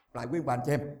lại quý bà anh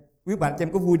chị em. Quý bà anh chị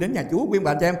em có vui đến nhà Chúa quý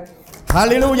bà anh chị em?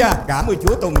 Hallelujah, cảm ơn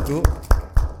Chúa, tôn mừng Chúa.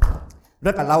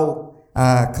 Rất là lâu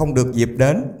không được dịp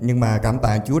đến, nhưng mà cảm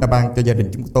tạ Chúa đã ban cho gia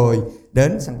đình chúng tôi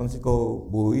đến San Francisco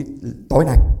buổi tối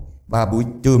nay. Và buổi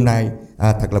trưa hôm nay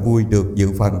thật là vui được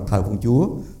dự phần thờ phượng Chúa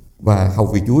và hầu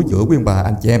việc Chúa giữa quý bà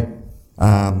anh chị em.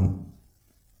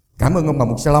 Cảm ơn ông bà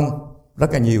Mục Sa Long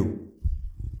rất là nhiều.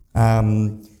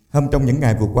 Hôm trong những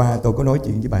ngày vừa qua tôi có nói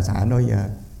chuyện với bà xã, nói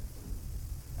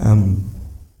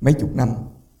mấy chục năm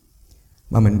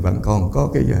mà mình vẫn còn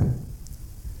có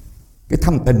cái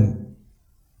thâm tình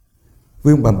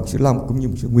với ông bà Mục Sa Long cũng như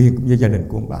Mục Sư Nguyên cũng như gia đình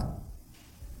của ông bà.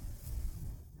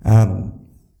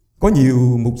 Có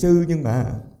nhiều mục sư nhưng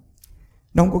mà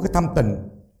nó không có cái thâm tình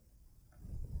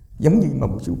giống như mà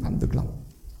mục sư Phạm Thực Long,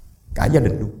 cả gia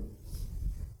đình luôn.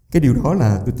 Cái điều đó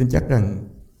là tôi tin chắc rằng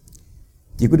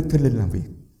chỉ có Đức Thánh Linh làm việc.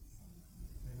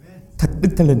 Thật Đức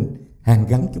Thánh Linh hàn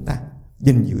gắn chúng ta,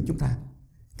 gìn giữ chúng ta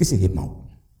cái sự hiệp mộ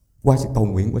qua sự cầu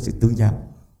nguyện, qua sự tương giao,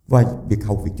 qua việc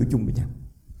hầu việc Chúa chung với nhau.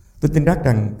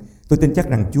 Tôi tin chắc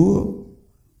rằng Chúa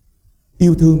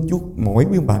yêu thương Chúa mỗi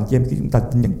quý bạn chị em khi chúng ta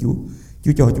tin nhận Chúa.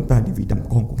 Chúa cho chúng ta địa vị làm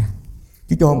con của Ngài.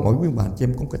 Chúa cho mỗi quý bạn chị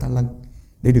em có cái talent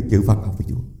để được dự phần hầu việc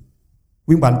Chúa.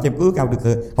 Quý bạn chị em có ước ao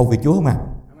được hầu việc Chúa không ạ?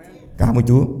 Cảm ơn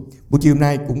Chúa. Buổi chiều hôm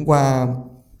nay cũng qua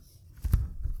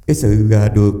cái sự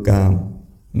được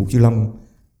Mục Sư Long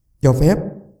cho phép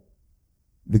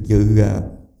được dự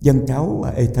dân cháu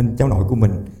Ethan, cháu nội của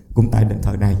mình, cũng tại đền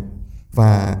thờ này,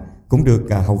 và cũng được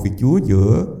hầu việc Chúa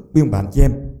giữa quý bạn chị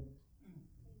em.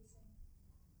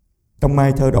 Trong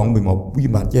Mai thơ đoạn 11, quý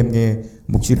bạn chị em nghe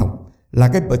Mục Sư đọc là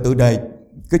cái tựa đề,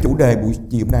 cái chủ đề buổi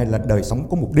chiều hôm nay là đời sống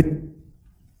có mục đích.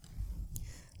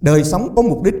 Đời sống có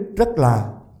mục đích rất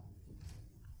là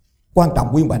quan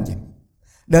trọng quý bạn chị em.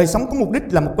 Đời sống có mục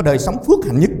đích là một cái đời sống phước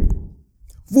hạnh nhất,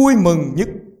 vui mừng nhất,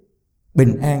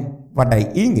 bình an và đầy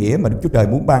ý nghĩa mà Đức Chúa Trời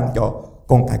muốn ban cho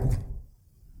con cái của Ngài.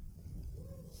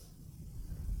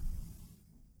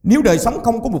 Nếu đời sống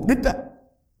không có mục đích á,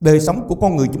 đời sống của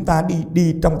con người chúng ta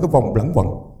đi trong cái vòng lẫn quẩn.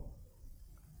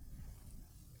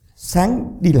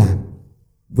 Sáng đi làm,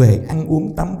 về ăn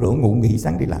uống tắm rửa ngủ nghỉ,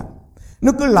 sáng đi làm.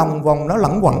 Nó cứ lòng vòng, nó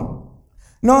lẫn quẩn.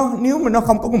 Nếu mà nó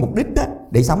không có mục đích á,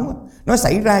 để sống á, nó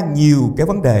xảy ra nhiều cái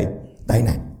vấn đề tệ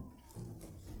nạn.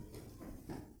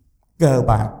 Cờ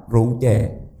bạc, rượu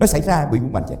chè, nó xảy ra bị quý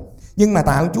bạn chị em. Nhưng mà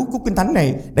tạ ơn Chúa, Cúc Kinh Thánh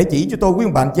này để chỉ cho tôi quý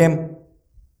bạn chị em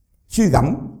suy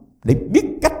gẫm để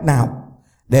biết cách nào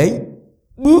để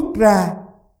bước ra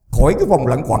khỏi cái vòng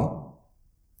lẩn quẩn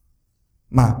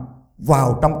mà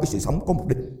vào trong cái sự sống có mục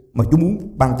đích mà Chúa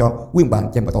muốn ban cho quý bạn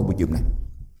chị em và tôi buổi chiều này.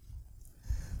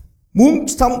 Muốn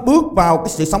bước vào cái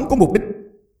sự sống có mục đích,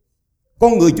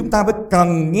 con người chúng ta phải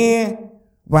cần nghe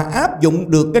và áp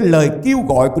dụng được cái lời kêu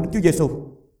gọi của Đức Chúa Giêsu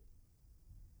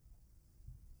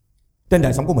trên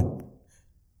đời sống của mình.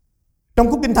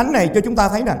 Trong Cúc Kinh Thánh này cho chúng ta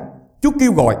thấy rằng Chúa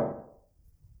kêu gọi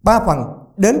 3 phần: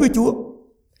 đến với Chúa,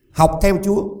 học theo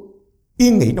Chúa,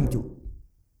 yên nghỉ trong Chúa.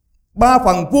 3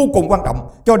 phần vô cùng quan trọng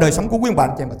cho đời sống của quý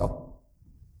bạn chị em và tôi.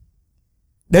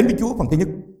 Đến với Chúa phần thứ nhất.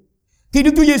 Khi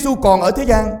Đức Chúa Giêsu còn ở thế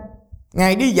gian,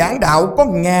 Ngài đi giảng đạo, có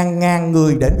ngàn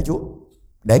người đến với Chúa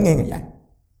để nghe Ngài giảng.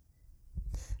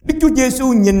 Đức Chúa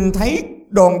Giêsu nhìn thấy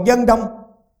đoàn dân đông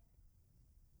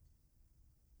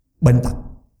bệnh tật,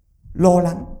 lo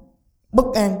lắng, bất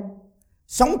an,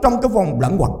 sống trong cái vòng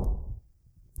lẫn quẩn.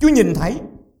 Chúa nhìn thấy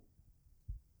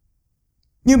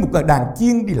như một cái đàn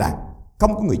chiên đi lạc,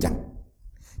 không có người chăn.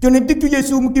 Cho nên Đức Chúa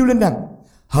Giêsu mới kêu lên rằng: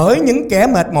 hỡi những kẻ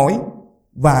mệt mỏi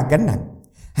và gánh nặng,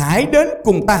 hãy đến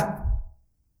cùng ta,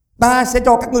 ta sẽ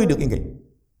cho các ngươi được yên nghỉ.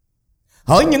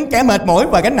 Hỡi những kẻ mệt mỏi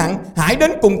và gánh nặng, hãy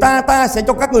đến cùng ta, ta sẽ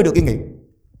cho các ngươi được yên nghỉ.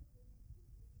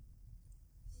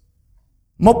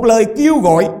 Một lời kêu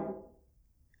gọi.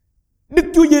 Đức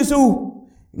Chúa Giêsu,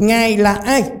 Ngài là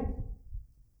ai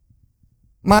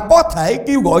mà có thể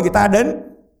kêu gọi người ta đến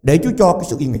để Chúa cho cái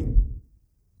sự yên nghỉ?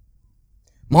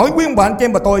 Mỗi quý bạn chị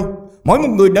em và tôi, mỗi một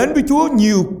người đến với Chúa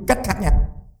nhiều cách khác nhau.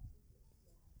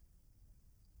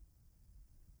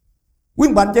 Quý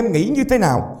bạn chị em nghĩ như thế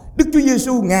nào? Đức Chúa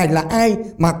Giêsu, Ngài là ai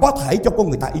mà có thể cho con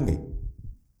người ta yên nghỉ?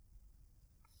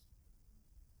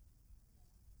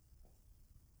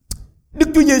 Đức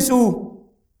Chúa Giêsu,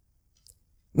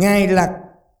 Ngài là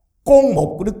con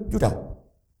một của Đức Chúa Trời.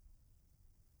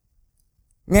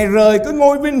 Ngài rời cái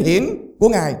ngôi vinh hiển của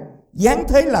Ngài, giáng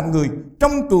thế làm người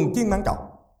trong chuồng chiên mãn trọ.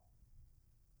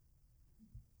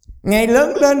 Ngài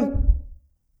lớn lên,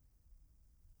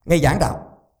 Ngài giảng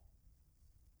đạo,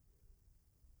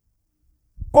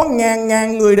 có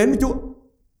ngàn người đến với Chúa.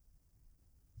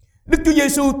 Đức Chúa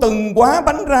Giêsu từng quá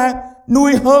bánh ra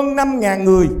nuôi hơn 5.000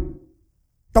 người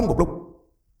trong một lúc.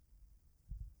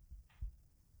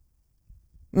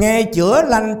 Ngài chữa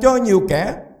lành cho nhiều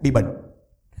kẻ bị bệnh.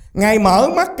 Ngài mở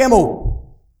mắt kẻ mù.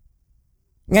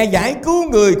 Ngài giải cứu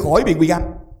người khỏi bị giam.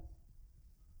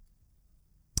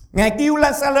 Ngài kêu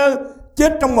La-sa-lơ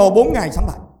chết trong mồ 4 ngày sống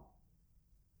lại.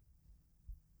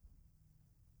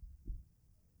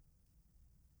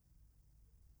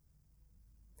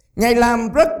 Ngài làm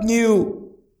rất nhiều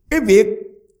cái việc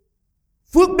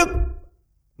phước đức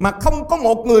mà không có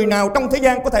một người nào trong thế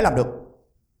gian có thể làm được.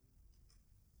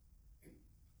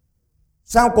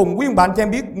 Sau cùng quý ông bạn cho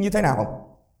em biết như thế nào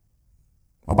không?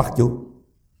 Họ bắt Chúa,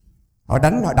 họ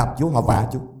đánh, họ đập Chúa, họ vạ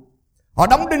Chúa, họ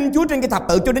đóng đinh Chúa trên cái thập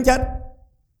tự cho đến chết,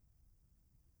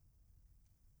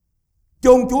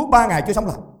 chôn Chúa 3 ngày Chúa sống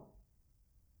lại.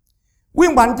 Quý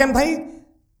ông bạn cho em thấy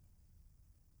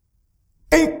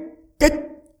cái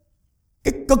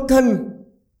cực hình,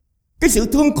 cái sự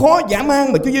thương khó dã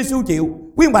man mà Chúa Giêsu chịu.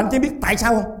 Quý ông bạn cho em biết tại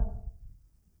sao không?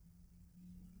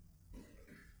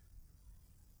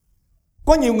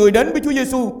 Có nhiều người đến với Chúa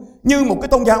Giêsu như một cái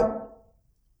tôn giáo,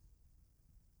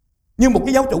 như một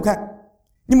cái giáo chủ khác.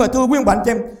 Nhưng mà thưa quý ông bạn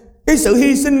cho em, cái sự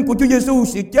hy sinh của Chúa Giêsu,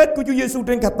 sự chết của Chúa Giêsu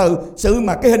trên thập tự, sự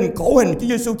mà cái hình khổ hình Chúa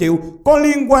Giêsu chịu có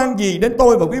liên quan gì đến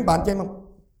tôi và quý ông bạn cho em không?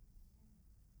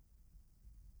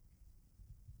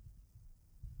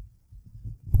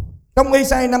 Trong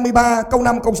Ê-sai 53 câu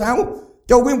 5 câu 6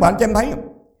 cho quý ông bạn cho em thấy,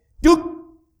 trước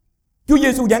Chúa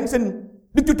Giêsu giáng sinh,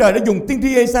 Đức Chúa Trời đã dùng tiên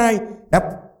tri Ê-sai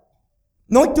đã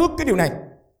nói trước cái điều này.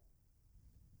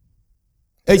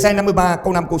 Ê-sai 53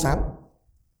 câu 5 câu 6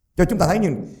 cho chúng ta thấy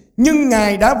nhưng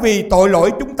Ngài đã vì tội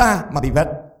lỗi chúng ta mà bị vết,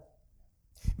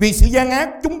 vì sự gian ác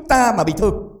chúng ta mà bị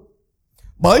thương.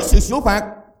 Bởi sự sửa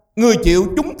phạt người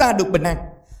chịu chúng ta được bình an,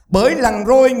 bởi lằn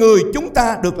roi người chúng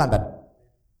ta được lành bệnh.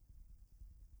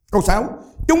 Câu 6,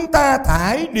 chúng ta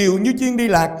thải đều như chiên đi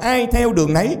lạc, ai theo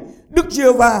đường nấy. Đức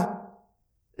Giê-hô-va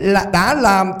là đã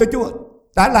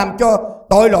làm cho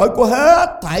tội lỗi của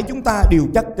hết thảy chúng ta đều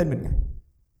chất trên mình Ngài.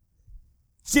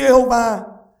 Giê-hô-va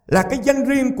là cái danh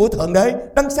riêng của Thượng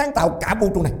Đế đang sáng tạo cả vũ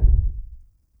trụ này,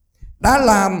 đã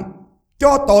làm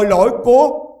cho tội lỗi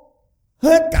của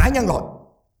hết cả nhân loại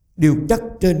đều chất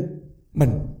trên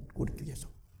mình của Đức Chúa Giêsu.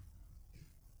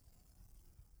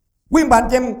 Quý bạn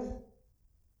cho em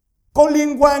có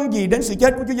liên quan gì đến sự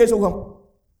chết của Chúa Giêsu không?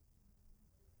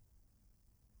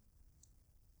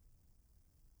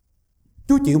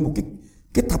 Chúa chịu một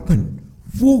cái thập hình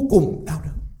vô cùng đau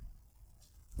đớn.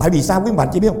 Tại vì sao quý bạn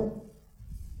chỉ biết không?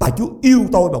 Tại Chúa yêu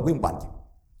tôi và quý bạn chị.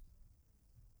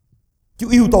 Chúa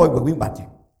yêu tôi và quý bạn chị.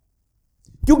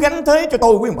 Chúa gánh thế cho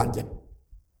tôi và quý bạn chị.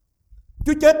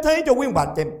 Chúa chết thế cho quý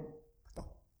bạn chị.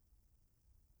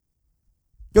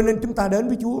 Cho nên chúng ta đến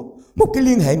với Chúa một cái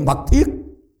liên hệ mật thiết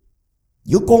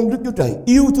giữa con Đức Chúa Trời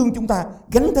yêu thương chúng ta,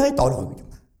 gánh thế tội lỗi của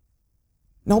chúng ta.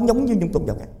 Nó không giống như những tôn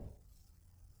giáo khác.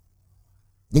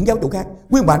 Những giáo chủ khác,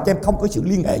 quý bạn chị em không có sự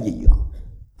liên hệ gì với họ.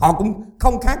 Họ cũng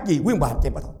không khác gì quý bạn chị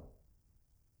em mà thôi.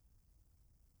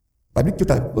 Và Đức Chúa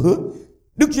Trời hứa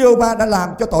Đức Giê-hô-va đã làm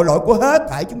cho tội lỗi của hết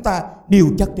thảy chúng ta đều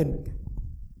chất trên mình.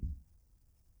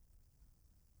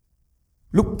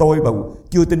 Lúc tôi mà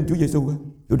chưa tin Chúa Giêsu,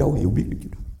 tôi đâu hiểu biết được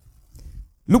chuyện đó.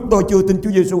 Lúc tôi chưa tin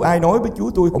Chúa Giêsu, ai nói với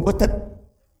Chúa tôi không có thích.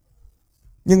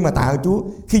 Nhưng mà tạ ơn Chúa,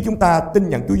 khi chúng ta tin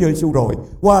nhận Chúa Giêsu rồi,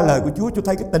 qua lời của Chúa, tôi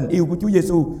thấy cái tình yêu của Chúa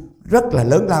Giêsu rất là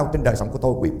lớn lao trên đời sống của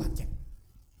tôi, quý bạn.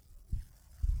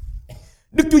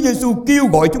 Đức Chúa Giêsu kêu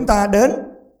gọi chúng ta đến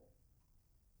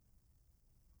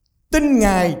tin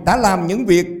Ngài đã làm những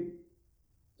việc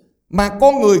mà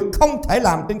con người không thể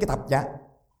làm trên cái thập giá,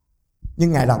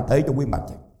 nhưng Ngài làm thế cho quý bạn.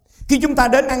 Khi chúng ta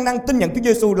đến ăn năn tin nhận Chúa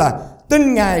Giêsu là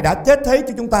tin Ngài đã chết thế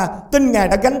cho chúng ta, tin Ngài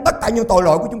đã gánh tất cả những tội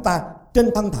lỗi của chúng ta trên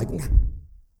thân thể của Ngài.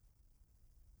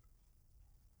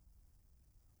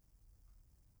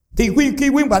 Thì khi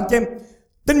quý bạn chị em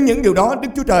tin những điều đó, Đức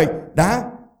Chúa Trời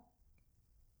đã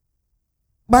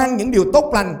ban những điều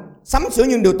tốt lành, sắm sửa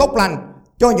những điều tốt lành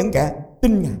cho những kẻ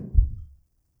tin Ngài.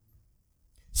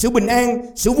 Sự bình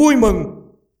an, sự vui mừng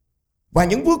và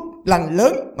những phước lành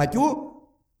lớn mà Chúa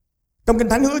trong Kinh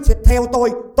Thánh hứa sẽ theo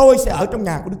tôi sẽ ở trong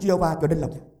nhà của Đức Giê-hô-va cho đến lâu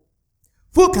dài.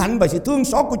 Phước hạnh và sự thương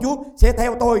xót của Chúa sẽ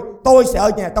theo tôi sẽ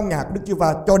ở trong nhà của Đức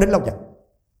Giê-hô-va cho đến lâu dài.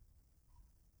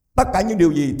 Tất cả những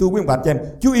điều gì thưa quý bạn chị em,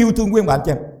 Chúa yêu thương quý bạn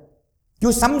chị em,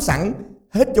 Chúa sắm sẵn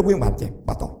hết cho quý bạn chị em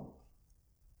và tôi.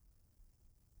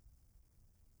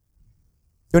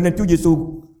 Cho nên Chúa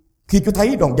Giêsu khi Chúa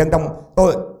thấy đoàn dân đông,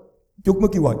 Chúa mới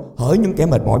kêu gọi hỡi những kẻ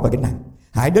mệt mỏi và gánh nặng,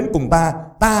 hãy đến cùng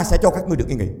ta sẽ cho các ngươi được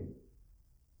yên nghỉ.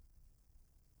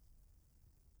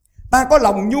 Ta có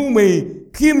lòng nhu-mì,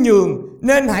 khiêm-nhường,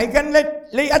 nên hãy gánh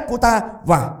lấy ách của ta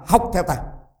và học theo ta,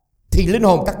 thì linh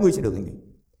hồn các ngươi sẽ được yên nghỉ.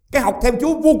 Cái học theo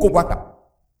Chúa vô cùng quan trọng.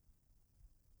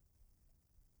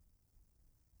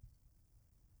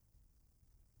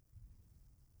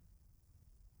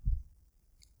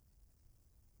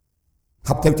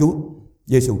 học theo Chúa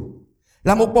Giêsu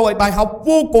là một bài học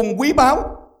vô cùng quý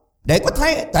báu để có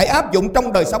thể áp dụng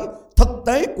trong đời sống thực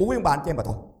tế của quý bạn chị em và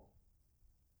tôi.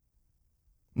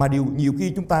 Mà điều nhiều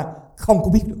khi chúng ta không có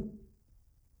biết được.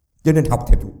 Cho nên học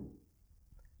theo Chúa.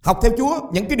 Học theo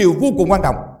Chúa những cái điều vô cùng quan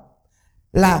trọng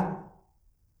là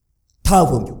thờ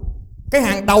phượng Chúa. Cái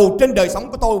hàng đầu trên đời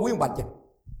sống của tôi quý bạn chị em,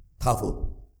 thờ phượng.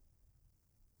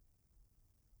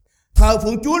 Thờ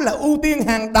phượng Chúa là ưu tiên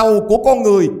hàng đầu của con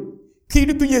người. Khi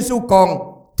Đức Chúa Giêsu còn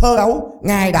thơ ấu,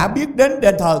 Ngài đã biết đến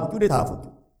đền thờ của Chúa để thờ phượng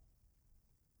Chúa.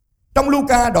 Trong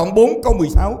Luca đoạn 4 câu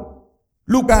 16,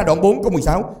 Luca đoạn 4 câu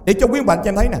 16, để cho quý bạn cho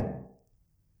em thấy nè.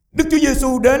 Đức Chúa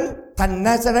Giêsu đến thành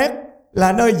Nazareth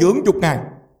là nơi dưỡng dục Ngài.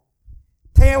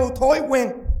 Theo thói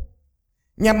quen,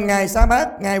 nhằm ngày sa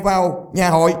bát, Ngài vào nhà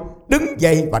hội, đứng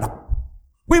dậy và đọc.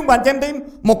 Quý bạn cho em thấy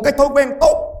một cái thói quen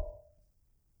tốt.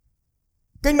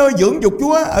 Cái nơi dưỡng dục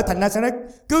Chúa ở thành Nazareth,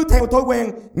 cứ theo thói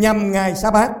quen nhằm ngày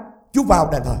sa bát, Chúa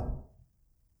vào đền thờ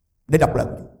để đọc lời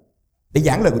của Chúa, để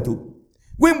giảng lời của Chúa.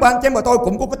 Quý bạn chị em và tôi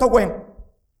cũng có cái thói quen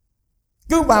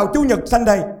cứ vào Chủ nhật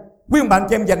Sunday, quý bạn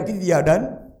chị em dành cái giờ đến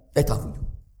để thờ phượng Chúa.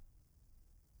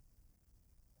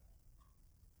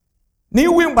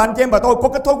 Nếu quý bạn chị em và tôi có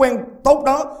cái thói quen tốt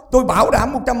đó, tôi bảo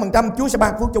đảm 100% Chúa sẽ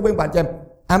ban phước cho quý bạn chị em.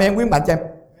 Amen quý bạn chị em.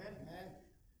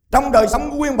 Trong đời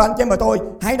sống của quý bạn chị em và tôi,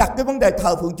 hãy đặt cái vấn đề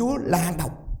thờ phượng Chúa là hàng đầu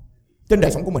trên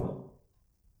đời sống của mình.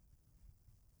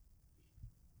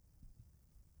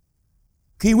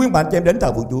 Khi quý bạn chị em đến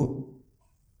thờ phượng Chúa,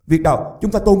 việc đầu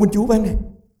chúng ta tôn vinh Chúa phải không này?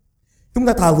 Chúng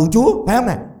ta thờ phượng Chúa phải không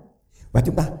này? Và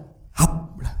chúng ta học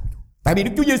lời của Chúa. Tại vì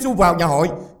Đức Chúa Giêsu vào nhà hội,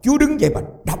 Chúa đứng dậy và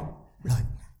đọc lời.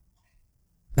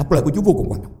 Đọc lời của Chúa vô cùng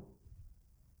quan trọng.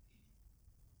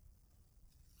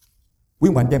 Quý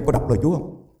bạn chị em có đọc lời Chúa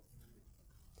không?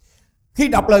 Khi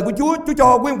đọc lời của Chúa, Chúa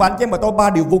cho quý bạn chị em và tôi 3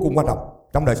 điều vô cùng quan trọng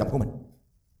trong đời sống của mình.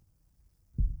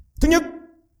 Thứ nhất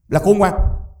là khôn ngoan.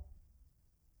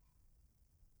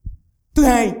 Thứ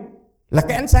hai là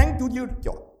cái ánh sáng Chúa chiếu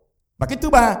cho. Và cái thứ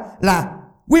ba là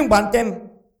quý bạn chị em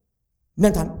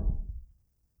nên thánh.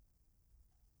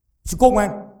 Sự khôn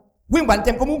ngoan. Quý bạn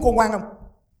chị em có muốn khôn ngoan không?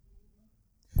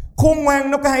 Khôn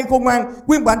ngoan nó có hay khôn ngoan.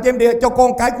 Quý bạn chị em đi cho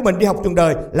con cái của mình đi học trường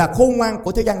đời là khôn ngoan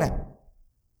của thế gian này.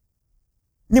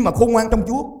 Nhưng mà khôn ngoan trong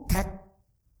Chúa khác.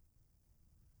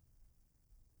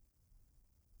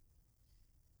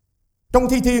 Trong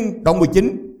Thi Thiên đoạn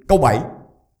 19 câu 7,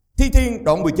 Thi Thiên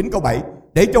đoạn 19 câu 7,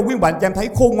 để cho quý bạn cho em thấy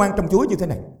khôn ngoan trong Chúa như thế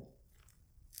này.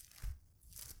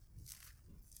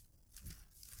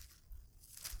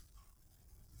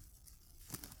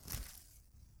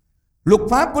 Luật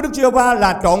pháp của Đức Giê-hô-va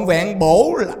là trọn vẹn,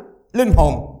 bổ linh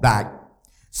hồn đại.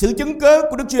 Sự chứng cớ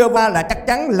của Đức Giê-hô-va là chắc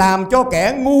chắn, làm cho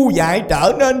kẻ ngu dại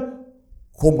trở nên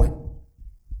khôn ngoan.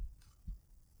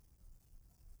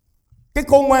 Cái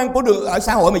khôn ngoan của được ở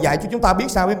xã hội mà dạy cho chúng ta biết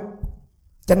sao em?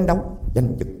 Tranh đấu,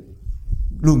 giành giật,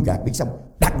 lương gạt, biết xong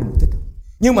đạt được mục đích.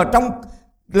 Nhưng mà trong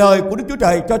lời của Đức Chúa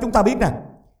Trời cho chúng ta biết nè,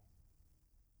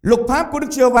 luật pháp của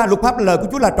Đức Giê-hô-va, luật pháp là lời của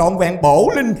Chúa là trọn vẹn, bổ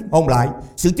linh hồn lại.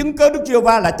 Sự chứng cớ Đức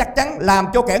Giê-hô-va là chắc chắn, làm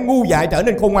cho kẻ ngu dại trở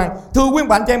nên khôn ngoan. Thưa quý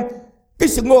bạn cho em, cái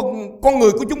sự con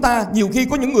người của chúng ta nhiều khi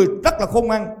có những người rất là khôn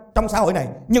ngoan trong xã hội này,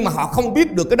 nhưng mà họ không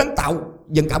biết được cái đấng tạo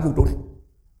dựng cả vũ trụ này.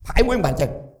 Phải quý bạn cho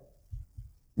em.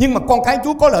 Nhưng mà con cái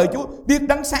Chúa có lời Chúa, biết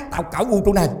đấng sáng tạo cả vũ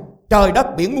trụ này, trời đất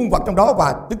biển muôn vật trong đó,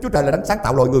 và Đức Chúa Trời là đấng sáng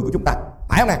tạo loài người của chúng ta.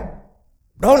 Phải không nào?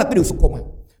 Đó là cái điều sự khôn ngoan.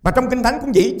 Và trong Kinh Thánh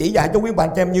cũng chỉ dạy cho quý bạn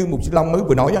cho em như một sư Long mới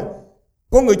vừa nói á,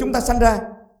 con người chúng ta sanh ra,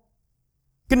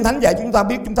 Kinh Thánh dạy cho chúng ta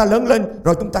biết chúng ta lớn lên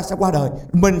rồi chúng ta sẽ qua đời,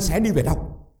 mình sẽ đi về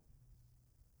đâu?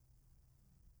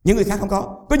 Những người khác không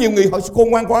có. Có nhiều người họ khôn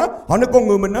ngoan quá, họ nói con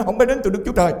người mình nó không phải đến từ Đức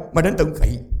Chúa Trời mà đến từ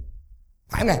khỉ.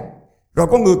 Phải không này? Rồi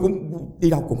con người cũng đi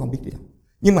đâu cũng không biết đi đâu.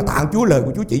 Nhưng mà tạ Chúa, lời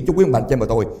của Chúa chỉ cho quý bạn cho em và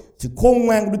tôi sự khôn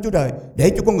ngoan của Đức Chúa Trời,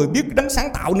 để cho con người biết cái đấng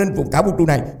sáng tạo nên cả vũ trụ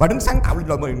này và đấng sáng tạo nên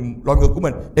loài người của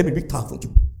mình, để mình biết thờ phượng Chúa.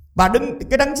 Và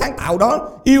cái đấng sáng tạo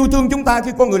đó yêu thương chúng ta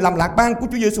khi con người làm lạc ban của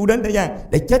Chúa Giêsu đến thế gian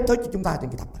để chết tới cho chúng ta trên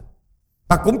cái thập tự.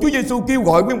 Và cũng Chúa Giêsu kêu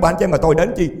gọi quý bạn cho em và tôi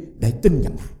đến chi? Để tin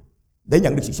nhận Ngài, để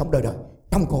nhận được sự sống đời đời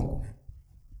trong con của Ngài.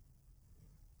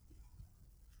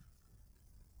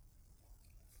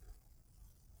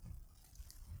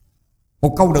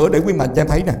 Một câu nữa để quý bạn cho em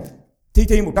thấy nè. Thi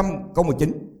Thiên 100 câu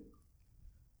 19,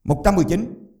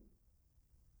 119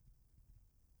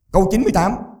 câu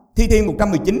 98, Thi Thiên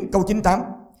 119 câu 98.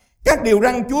 Các điều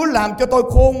răn Chúa làm cho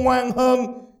tôi khôn ngoan hơn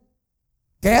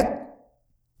kẻ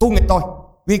tu nghịch tôi,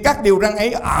 vì các điều răn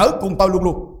ấy ở cùng tôi luôn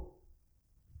luôn.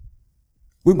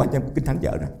 Quý bạn cho em Kinh Thánh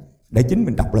vợ ra để chính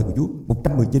mình đọc lời của Chúa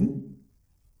 119.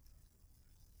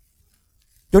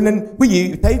 Cho nên quý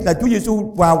vị thấy là Chúa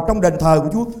Giêsu vào trong đền thờ của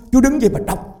Chúa, Chúa đứng dậy và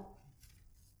đọc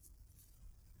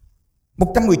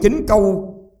 119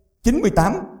 câu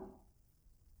 98.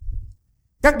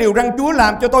 Các điều răn Chúa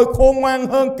làm cho tôi khôn ngoan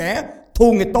hơn kẻ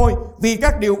thù nghịch tôi, vì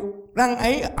các điều răn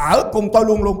ấy ở cùng tôi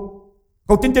luôn luôn.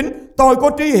 Câu 99. Tôi có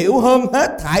trí hiểu hơn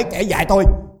hết thảy kẻ dạy tôi,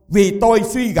 vì tôi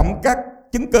suy gẫm các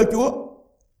chứng cớ Chúa.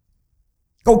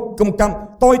 Câu 100.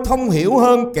 Tôi thông hiểu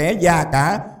hơn kẻ già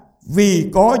cả,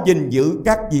 vì có gìn giữ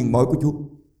các điền mỏi của Chúa.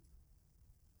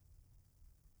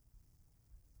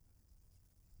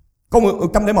 Câu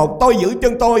 101. Tôi giữ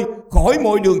chân tôi khỏi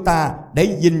mọi đường tà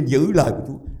để gìn giữ lời của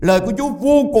Chúa. Lời của Chúa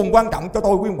vô cùng quan trọng cho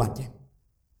tôi, quý ông bà chị em.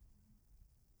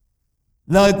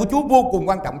 Lời của Chúa vô cùng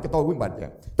quan trọng cho tôi, quý ông bà chị em.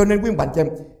 Cho nên quý ông bà chị em,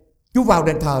 Chúa vào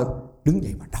đền thờ đứng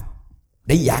dậy mà đọc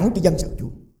để giảng cho dân sự Chúa.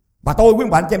 Và tôi, quý ông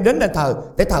bà chị em, đến đền thờ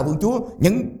để thờ phượng Chúa,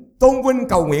 những tôn vinh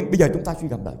cầu nguyện. Bây giờ chúng ta suy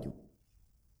gẫm lời Chúa,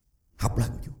 học lời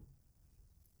của Chúa.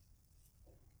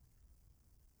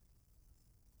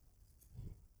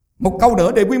 Một câu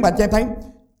nữa để quý bạn cho em thấy.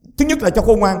 Thứ nhất là cho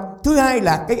khôn ngoan, thứ hai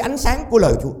là cái ánh sáng của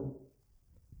lời Chúa.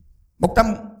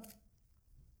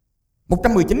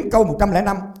 119 câu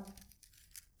 105.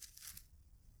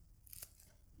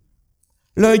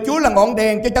 Lời Chúa là ngọn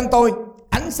đèn cho chân tôi,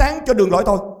 ánh sáng cho đường lối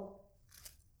tôi.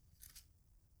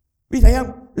 Quý thấy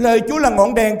không? Lời Chúa là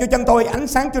ngọn đèn cho chân tôi, ánh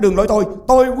sáng cho đường lối tôi.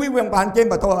 Tôi, quý bạn cho em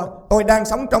và tôi đang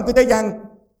sống trong cái thế gian,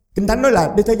 Kinh Thánh nói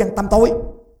là thế gian tăm tối.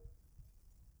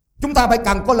 Chúng ta phải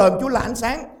cần có lời Chúa là ánh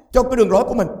sáng cho cái đường lối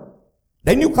của mình.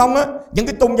 Để nếu không á, những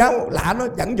cái tôn giáo lạ nó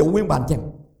dẫn dụ nguyên bản cho em.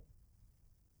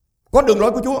 Có đường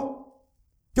lối của Chúa.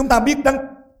 Chúng ta biết đấng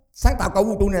sáng tạo cả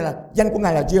vũ trụ này là danh của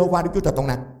Ngài là Giê-hô-va Đức Chúa Trời toàn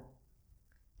năng.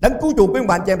 Đấng cứu chuộc với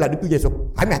bạn cho em là Đức Chúa Giêsu.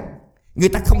 Phải không? Người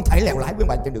ta không thể lèo lái với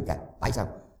bạn trên đường cả. Tại sao?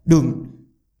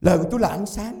 Lời của Chúa là ánh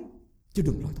sáng cho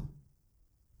đường lối tôi.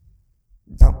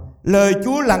 Sao? Lời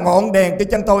Chúa là ngọn đèn cho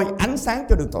chân tôi, ánh sáng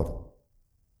cho đường tôi.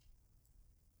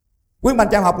 Quý bạn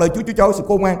cho em học lời Chúa cho sự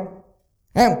khôn ngoan.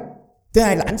 Thấy không? Thứ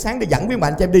hai là ánh sáng để dẫn quý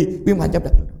bạn cho em đi. Quý bạn cho em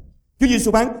đặt được. Chúa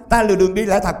Giêsu phán ta là đường đi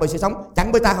lẽ thật và sự sống,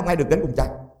 chẳng với ta không ai được đến cùng cha.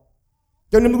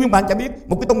 Cho nên quý bạn cho biết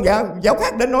một cái tôn giáo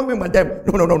khác đến nói với bạn cho em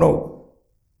no.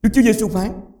 Đức Chúa Giêsu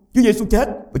phán, Chúa Giêsu chết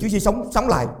và Chúa Giêsu sống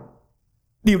lại.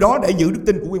 Điều đó để giữ đức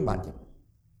tin của quý bạn cho em.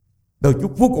 Đời Chúa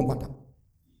vô cùng quan trọng.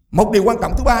 Một điều quan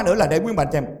trọng thứ ba nữa là để quý bạn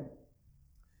cho em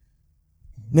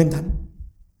nên thánh.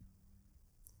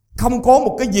 Không có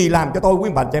một cái gì làm cho tôi quý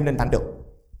bạn cho em nên thánh được.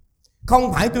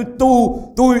 Không phải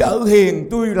tôi ở hiền,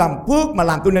 tôi làm phước mà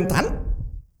làm tôi nên thánh.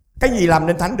 Cái gì làm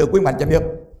nên thánh được quý bạn cho em biết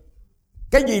không?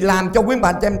 Cái gì làm cho quý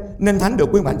bạn cho em nên thánh được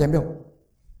quý bạn cho em biết không?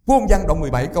 Phúc Âm Giăng đoạn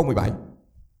 17 câu 17.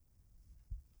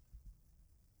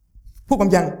 Phúc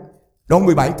Âm Giăng đoạn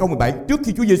 17 câu 17. Trước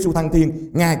khi Chúa Giêsu thăng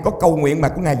thiên, Ngài có cầu nguyện mà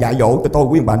của Ngài dạy dỗ cho tôi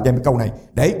quý bạn cho em câu này,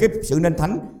 để cái sự nên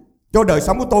thánh cho đời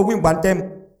sống của tôi quý bạn cho em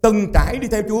từng trải đi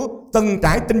theo Chúa, từng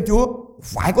trải tin Chúa,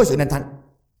 phải có sự nên thánh.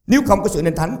 Nếu không có sự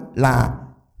nên thánh là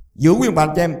giữa quý bạn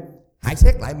cho em hãy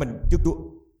xét lại mình trước Chúa.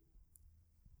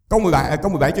 Câu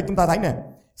 17 cho chúng ta thấy nè.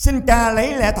 Xin Cha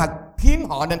lấy lẽ thật khiến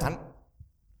họ nên thánh.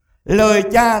 Lời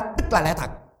Cha tức là lẽ thật.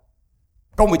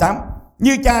 Câu 18.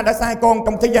 Như Cha đã sai con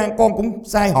trong thế gian, con cũng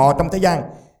sai họ trong thế gian.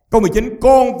 Câu 19.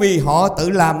 Con vì họ tự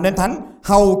làm nên thánh,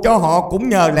 hầu cho họ cũng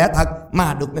nhờ lẽ thật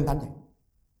mà được nên thánh.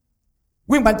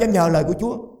 Quý bạn cho em nhờ lời của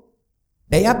Chúa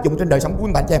để áp dụng trên đời sống của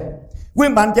quý bạn cho em. Quý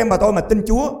bạn cho em và tôi mà tin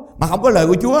Chúa mà không có lời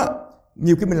của Chúa,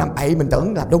 nhiều khi mình làm bậy, mình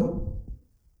tưởng làm đúng.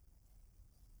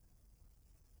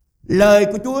 Lời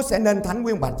của Chúa sẽ nên thánh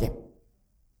quý bạn cho em.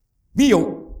 Ví dụ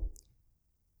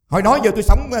hồi đó giờ tôi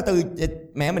sống từ cha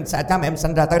mẹ mình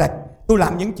sanh ra tới đây, tôi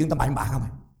làm những chuyện tầm bậy bạ không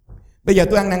à. Bây giờ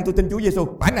tôi ăn năn, tôi tin Chúa Giêsu,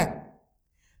 phải nè,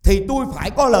 thì tôi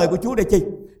phải có lời của Chúa để chi?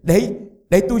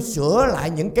 Để tôi sửa lại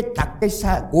những cái trật cái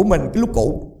sai của mình cái lúc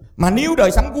cũ. Mà nếu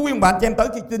đời sống của quý bạn cho em tới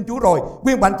khi tin Chúa rồi,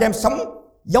 quý bạn cho em sống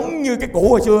giống như cái cũ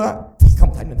hồi xưa thì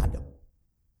không thể nên thành được.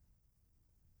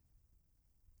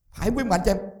 Phải quý bạn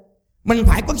cho em, mình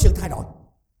phải có sự thay đổi.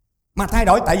 Mà thay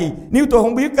đổi tại vì nếu tôi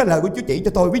không biết cái lời của Chúa chỉ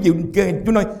cho tôi, ví dụ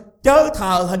Chúa nói chớ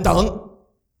thờ hình tượng,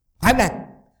 phải nè.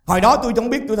 Hồi đó tôi không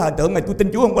biết tôi thờ hình tượng, mà tôi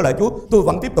tin Chúa không có lời Chúa, tôi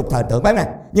vẫn tiếp tục thờ hình tượng, phải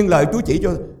nè. Nhưng lời Chúa chỉ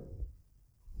cho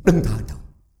đừng thờ hình tượng,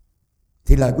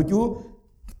 thì lời của Chúa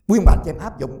quý bạn cho em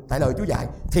áp dụng tại lời Chúa dạy,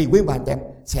 thì quý bạn cho em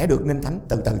sẽ được nên thánh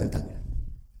từ từ.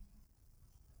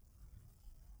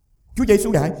 Chúa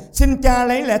Giêsu dạy xin Cha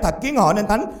lấy lẽ thật khiến họ nên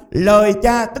thánh. Lời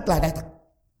Cha tức là lẽ thật.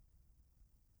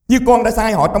 Như con đã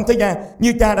sai họ trong thế gian,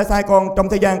 như Cha đã sai con trong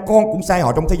thế gian, con cũng sai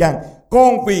họ trong thế gian.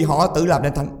 Con vì họ tự làm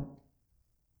nên thánh.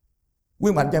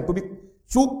 Quý bạn cho em có biết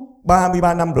suốt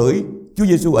 33 năm rưỡi Chúa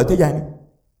Giêsu ở thế gian,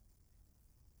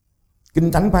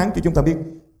 Kinh Thánh phán cho chúng ta biết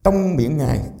trong miệng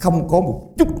Ngài không có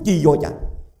một chút chi vô chả.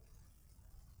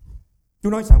 Chúa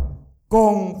nói sao?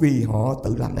 Con vì họ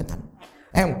tự làm nên thánh.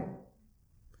 Thấy không?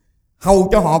 Hầu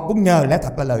cho họ cũng nhờ lẽ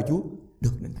thật là lời Chúa.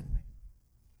 được nên thành.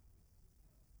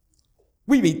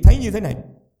 Quý vị thấy như thế này,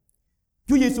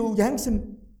 Chúa Giêsu giáng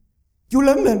sinh, Chúa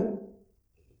lớn lên,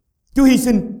 Chúa hy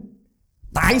sinh.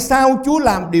 Tại sao Chúa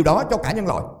làm điều đó cho cả nhân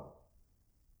loại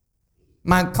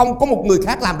mà không có một người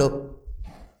khác làm được?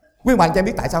 Quý bạn cho em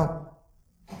biết tại sao?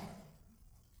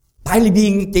 Tại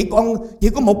vì chỉ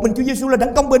có một mình Chúa Giêsu là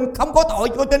đấng công bình, không có tội,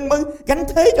 cho nên mới gánh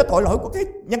thế cho tội lỗi của cái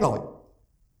nhân loại.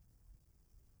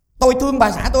 Tôi thương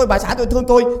bà xã tôi thương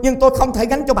tôi, nhưng tôi không thể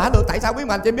gánh cho bà được. Tại sao quý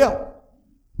bạn cho em biết không?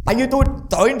 Tại vì tôi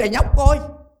tội đầy nhóc coi.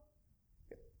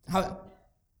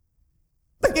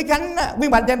 Cái gánh á, quý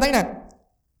bạn cho em thấy nè,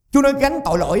 Chúa nói gánh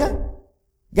tội lỗi á,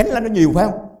 gánh là nó nhiều phải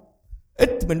không? Ít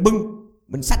thì mình bưng,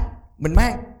 mình xách, mình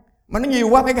mang, mà nó nhiều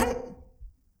quá phải gánh.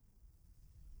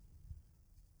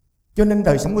 Cho nên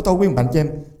đời sống của tôi, quý bạn cho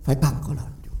em phải bằng có lời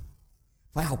Chúa,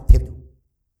 phải học theo Chúa.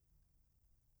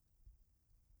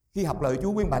 Khi học lời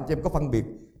Chúa, quý bạn cho em có phân biệt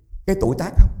cái tuổi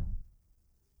tác không?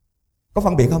 Có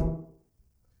phân biệt không?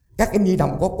 Các em nhi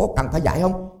đồng có cần phải dạy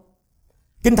không?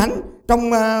 Kinh Thánh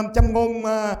trong Châm ngôn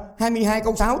 22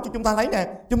 câu 6 cho chúng ta thấy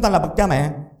nè, chúng ta là bậc cha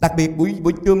mẹ, đặc biệt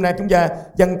buổi trưa này chúng ta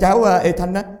dân cháu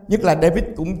Ethan á, nhất là David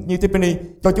cũng như Tiffany,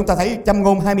 cho chúng ta thấy Châm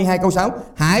ngôn 22 câu 6: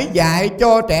 hãy dạy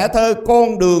cho trẻ thơ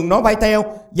con đường nó phải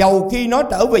theo, dầu khi nó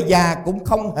trở về già cũng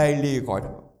không hề lìa khỏi đó.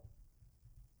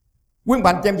 Quý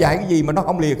bạn cho em dạy cái gì mà nó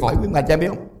không lìa khỏi, quý bạn cho em biết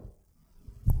không?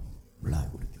 Lời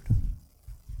của Đức Chúa,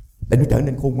 để nó trở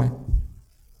nên khôn ngoan,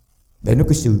 để nó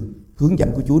cái sự hướng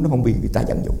dẫn của Chúa nó không bị người ta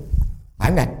dẫn dụ.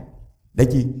 Phải không? Để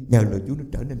chi? Nhờ lời Chúa nó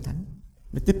trở nên thánh,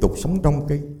 nó tiếp tục sống trong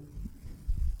cái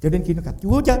cho đến khi nó gặp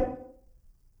Chúa chứ.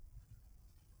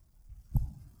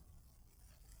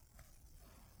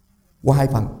 Qua hai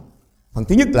phần. Phần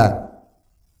thứ nhất là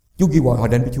Chúa kêu gọi họ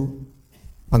đến với Chúa.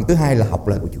 Phần thứ hai là học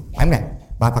lời của Chúa. Phải không?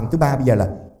 Và phần thứ ba bây giờ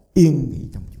là yên nghỉ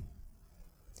trong Chúa.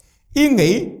 Yên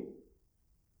nghỉ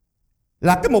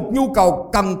là cái một nhu cầu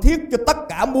cần thiết cho tất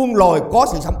cả muôn loài có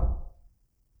sự sống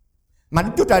mà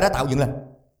Đức Chúa Trời đã tạo dựng lên.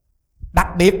 Đặc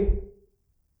biệt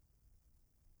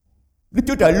Đức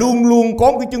Chúa Trời luôn luôn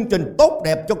có một cái chương trình tốt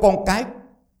đẹp cho con cái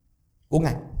của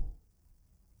Ngài.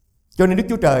 Cho nên Đức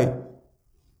Chúa Trời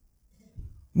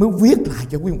mới viết lại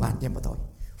cho quý ông bà anh chị em và tôi,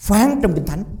 phán trong Kinh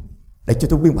Thánh để cho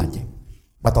tôi quý ông bà anh chị em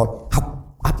và tôi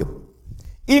học áp dụng.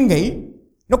 Yên nghỉ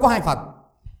nó có hai phần: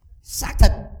 xác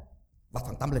thịt và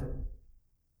phần tâm linh.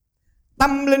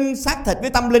 Tâm linh, xác thịt với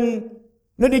tâm linh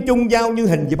nó đi chung giao như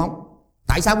hình với bóng.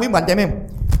 Tại sao quý ông bà anh chị em?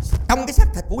 Trong cái xác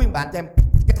thịt của quý ông bà anh chị em,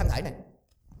 cái thân thể này,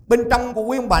 bên trong của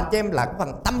quý ông bà anh chị em là cái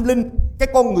phần tâm linh, cái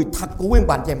con người thật của quý ông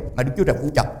bà anh chị em mà Đức Chúa Trời phù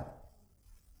trợ.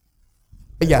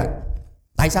 Bây giờ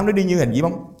tại sao nó đi như hình với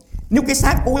bóng? Nếu cái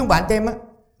xác của quý ông bà anh chị em á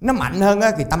nó mạnh hơn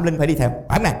á thì tâm linh phải đi theo,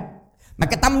 phải không nào? Mà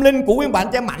cái tâm linh của quý ông bà anh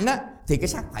chị em mạnh á thì cái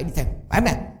xác phải đi theo, phải không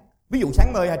nào? Ví dụ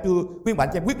sáng mời trưa quý ông bà anh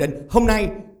chị em quyết định hôm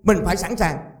nay mình phải sẵn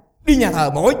sàng đi nhà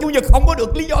thờ mỗi Chủ nhật, không có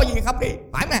được lý do gì không đi,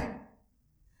 phải không nào?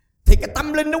 Thì cái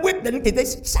tâm linh nó quyết định thì cái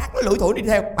xác nó lủi thủi đi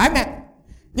theo, phải không nào?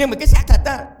 Nhưng mà cái xác thịt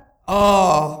á,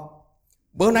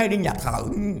 bữa nay đi nhà thờ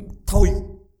thôi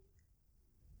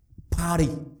party,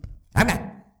 phải không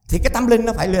nào? Thì cái tâm linh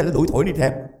nó phải lủi thủi đi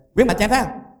theo, biết mà cha thấy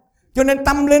không? Cho nên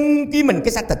tâm linh với mình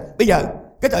cái xác thịt. Bây giờ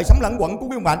cái đời sống lẫn quẩn của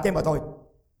quý ông bà anh chị em và tôi,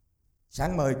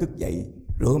 sáng mời thức dậy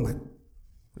rửa mặt,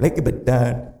 lấy cái bịch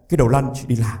cái đồ lunch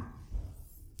đi làm,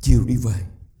 chiều đi về,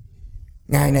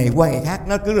 ngày này qua ngày khác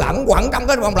nó cứ lẫn quẩn trong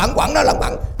cái vòng lẫn quẩn đó,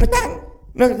 nó chán,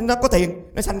 nó có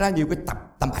tiền, nó sanh ra nhiều cái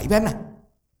tầm bậy với em nè.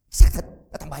 Xác thịt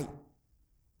nó tầm bậy,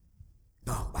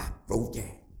 cờ bạc rượu chè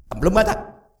tầm lum hết á.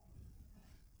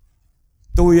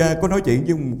 Tôi có nói chuyện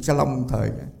với một salon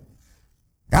thời,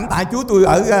 cảm tạ Chúa tôi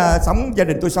ở gia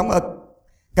đình tôi sống ở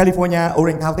California,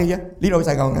 Orange County á, Lý Đô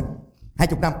Sài Gòn á,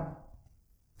 20 năm.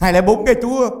 2004 cái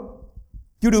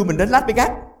Chúa đưa mình đến Las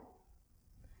Vegas.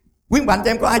 Quý bạn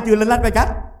cho em có ai chưa lên Las Vegas?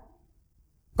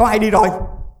 Có ai đi rồi?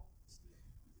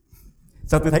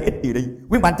 Sao tôi thấy ít gì đi?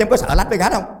 Quý bạn cho em có sợ Las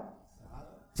Vegas không?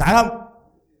 Sợ không?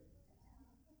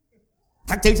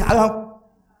 Thật sự sợ không?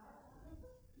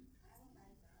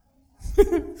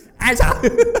 Ai sợ?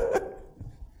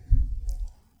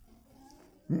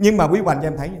 Nhưng mà quý bạn cho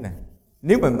em thấy như này,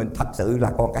 nếu mà mình thật sự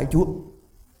là con cái Chúa,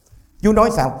 Chúa nói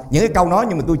sao? Những cái câu nói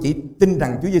nhưng mà tôi chỉ tin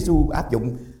rằng Chúa Giêsu áp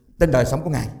dụng trên đời sống của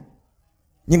Ngài.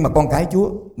 Nhưng mà con cái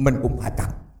Chúa mình cũng phải cần.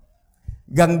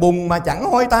 Gần bùn mà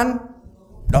chẳng hôi tanh,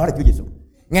 đó là Chúa Giêsu.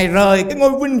 Ngài rời cái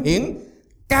ngôi vinh hiển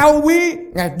cao quý,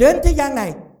 Ngài đến thế gian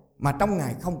này mà trong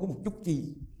Ngài không có một chút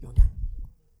gì vô trái.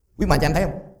 Quý bạn cho anh thấy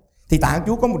không? Thì tạ ơn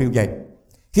Chúa có một điều gì?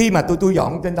 Khi mà tôi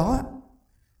dọn trên đó,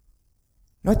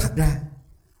 nói thật ra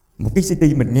một cái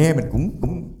city mình nghe mình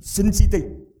cũng Sin City,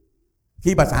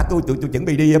 Khi bà xã tôi chuẩn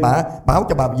bị đi, bà báo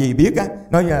cho bà dì biết á,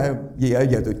 nói dì ơi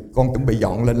giờ con chuẩn bị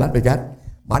dọn lên Las Vegas.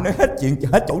 Bà nói hết chuyện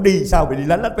hết chỗ đi, sao bị đi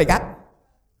đến Las Vegas.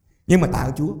 Nhưng mà tạ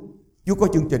ơn Chúa có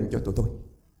chương trình cho tụi tôi,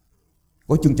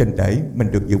 có chương trình để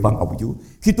mình được dự văn hậu của Chúa.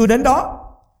 Khi tôi đến đó,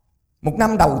 một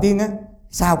năm đầu tiên á,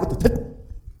 sao cái tôi thích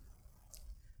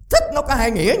nó có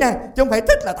hai nghĩa nha, chứ không phải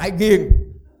thích là tại ghiền.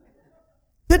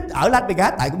 Thích ở Las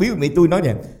Vegas tại cái bí mị tôi nói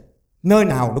nè, nơi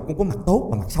nào nó cũng có mặt tốt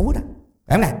và mặt xấu đó,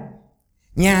 phải không nè?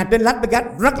 Nhà trên Las Vegas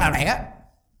rất là rẻ,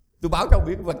 tôi báo cho ông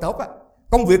biết vật tốt á,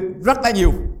 công việc rất là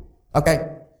nhiều, ok.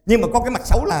 Nhưng mà có cái mặt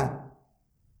xấu là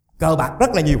cờ bạc rất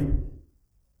là nhiều,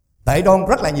 tệ đoan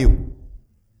rất là nhiều.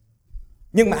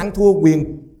 Nhưng mà ăn thua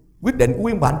quyền quyết định của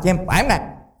quý bạn cho em, phải không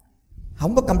nè?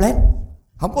 Không có complain,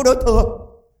 không có đối thừa.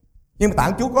 Nhưng mà tạ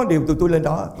ơn Chúa có điều tụi tôi lên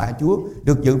đó, tạ ơn Chúa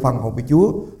được dự phần hồn với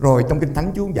Chúa. Rồi trong Kinh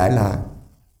Thánh Chúa dạy là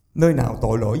nơi nào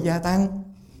tội lỗi gia tăng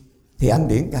thì anh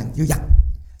điển càng dữ dằn.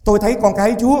 Tôi thấy con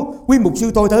cái Chúa, quý mục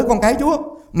sư tôi tới con cái Chúa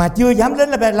mà chưa dám đến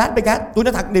Las Vegas. Tôi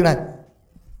nói thật điều này,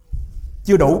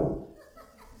 chưa đủ,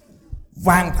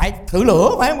 vàng phải thử lửa,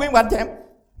 phải không quý bạn chị em?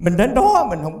 Mình đến đó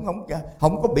mình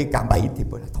không có bị cạm bẫy thì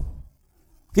mới là tốt.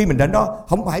 Khi mình đến đó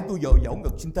không phải tôi dỗ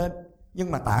ngực xin tên,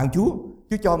 nhưng mà tạ ơn Chúa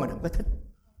cho mình không có thích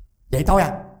vậy thôi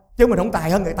à, chứ mình không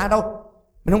tài hơn người ta đâu.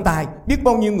 Mình không tài, biết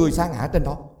bao nhiêu người sa ngã trên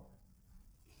đó.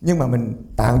 Nhưng mà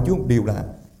mình tạ ơn Chúa một điều là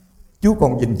Chúa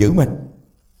còn gìn giữ mình,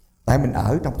 tại mình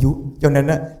ở trong Chúa. Cho nên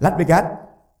á, Las Vegas,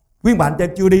 quý bạn cho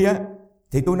em chưa đi á,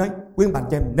 thì tôi nói quý bạn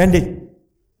cho em nên đi.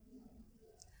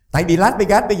 Tại vì Las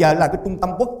Vegas bây giờ là cái trung tâm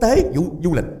quốc tế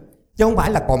du lịch, chứ không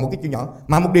phải là còn một cái chuyện nhỏ.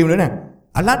 Mà một điều nữa nè,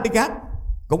 ở Las Vegas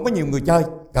cũng có nhiều người chơi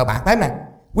cờ bạc, phải không nè?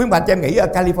 Quý bạn cho em nghĩ ở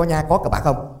California có cờ bạc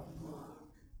không?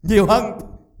 Nhiều hơn.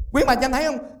 Quý bạn cho em thấy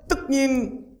không? Tất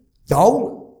nhiên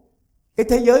chỗ cái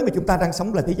thế giới mà chúng ta đang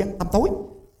sống là thế gian tăm tối,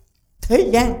 thế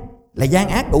gian là gian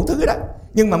ác đủ thứ đó.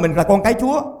 Nhưng mà mình là con cái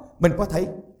Chúa, mình có thể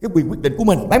cái quyền quyết định của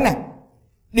mình, phải không nè?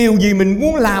 Điều gì mình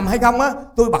muốn làm hay không á,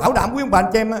 tôi bảo đảm quý bạn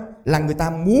cho em á, là người ta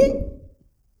muốn.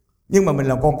 Nhưng mà mình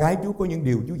là con cái Chúa, có những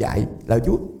điều Chúa dạy là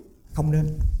Chúa không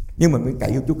nên, nhưng mà mình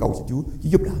cậy Chúa, cầu xin Chúa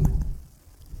giúp đỡ mình.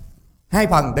 Hai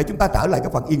phần để chúng ta trở lại cái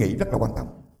phần yên-nghỉ rất là quan trọng.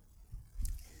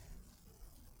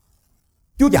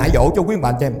 Chúa dạy dỗ cho quý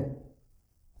bạn cho em,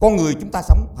 con người chúng ta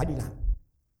sống phải đi làm,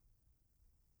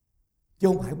 chứ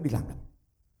không phải không đi làm đâu.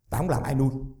 Ta không làm ai nuôi.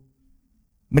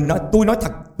 Tôi nói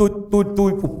thật,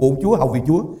 tôi phục vụ Chúa, hầu việc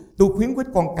Chúa. Tôi khuyến khích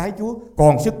con cái Chúa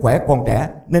còn sức khỏe, còn trẻ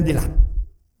nên đi làm.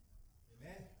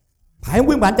 Phải không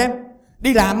quý bạn cho em?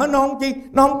 Đi làm nó không chi,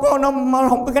 nó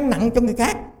không có gánh nặng cho người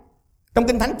khác. Trong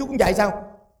Kinh Thánh Chúa cũng dạy sao?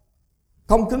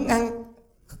 Không cứng ăn,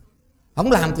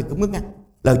 không làm thì cũng cứng ăn.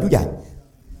 Lời Chúa dạy.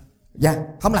 Dạ,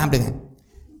 không làm được.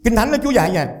 Kinh Thánh nó Chúa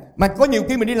dạy nha. Mà có nhiều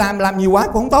khi mình đi làm nhiều quá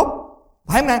cũng không tốt,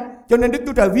 phải không nè? Cho nên Đức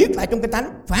Chúa Trời viết lại trong Kinh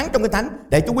Thánh, phán trong Kinh Thánh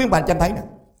để cho quý bạn cho em thấy nè.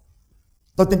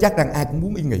 Tôi tin chắc rằng ai cũng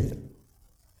muốn yên nghỉ.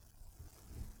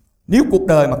 Nếu cuộc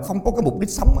đời mà không có cái mục đích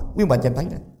sống, quý bạn cho em thấy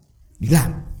nè, đi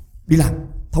làm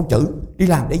thâu chữ, đi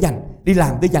làm để dành, đi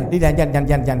làm để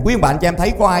dành. Quý bạn cho em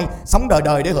thấy có ai sống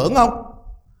đời để hưởng không?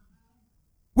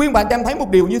 Quý bạn cho em thấy một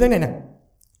điều như thế này nè.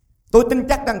 Tôi tin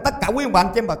chắc rằng tất cả quý bạn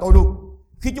cho em và tôi luôn,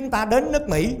 khi chúng ta đến nước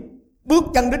Mỹ, bước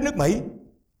chân đến nước Mỹ,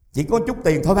 chỉ có chút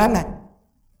tiền thôi, phải không nè?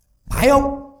 Phải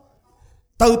không?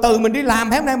 Từ từ mình đi làm,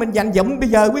 phải không nè? Mình dành dụm, bây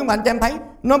giờ quý bạn cho em thấy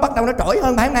nó bắt đầu nó trỗi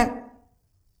hơn, phải không nè?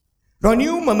 Rồi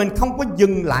nếu mà mình không có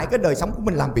dừng lại cái đời sống của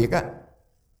mình làm việc á,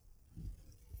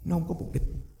 nó không có mục đích.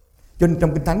 Cho nên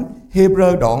trong Kinh Thánh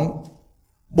Hebrew đoạn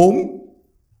 4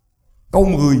 câu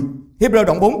 10, Hebrew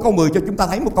đoạn 4 câu 10 cho chúng ta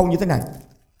thấy một câu như thế này.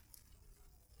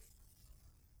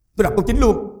 Tôi đọc câu 9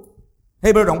 luôn.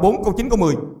 Hebrew đoạn 4 câu 9 câu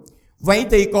 10. Vậy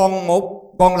thì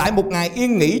còn lại một ngày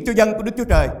yên nghỉ cho dân của Đức Chúa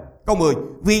Trời. Câu 10.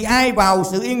 Vì ai vào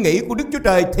sự yên nghỉ của Đức Chúa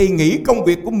Trời thì nghỉ công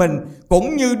việc của mình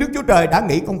cũng như Đức Chúa Trời đã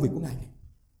nghỉ công việc của Ngài.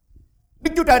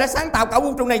 Đức Chúa Trời đã sáng tạo cả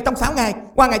vũ trụ này trong 6 ngày.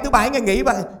 Qua ngày thứ 7 Ngài nghỉ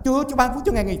và Chúa ban phước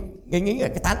cho Ngài nghỉ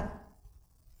cái thánh.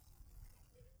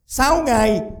 6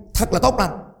 ngày thật là tốt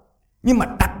lành. Nhưng mà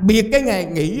đặc biệt cái ngày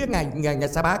nghỉ, ngày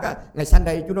sa bát á, ngày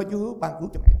Sunday, Chúa nói Chúa ban phước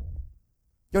cho Ngài.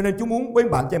 Cho nên Chúa muốn quý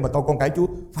bạn cho em và tôi con cái Chúa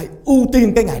phải ưu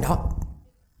tiên cái ngày đó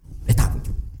để thờ phượng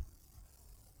Chúa.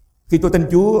 Khi tôi tin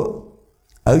Chúa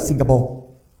ở Singapore,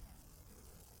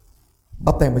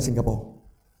 báp têm ở Singapore,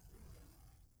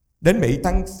 đến Mỹ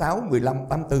tháng 6, 15,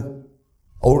 84,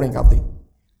 Orange County,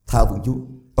 thờ phượng Chúa.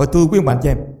 Tôi thưa quý bạn cho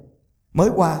em, mới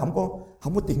qua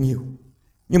không có tiền nhiều,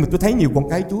 nhưng mà tôi thấy nhiều con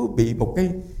cái Chúa bị một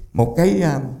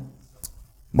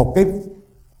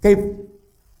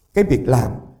cái việc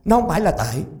làm nó không phải là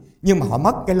tệ, nhưng mà họ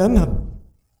mất cái lớn hơn.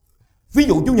 Ví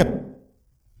dụ Chủ nhật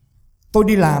tôi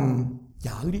đi làm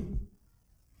chợ đi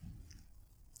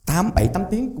 7-8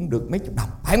 tiếng cũng được mấy chục đồng,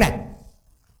 phải không nè?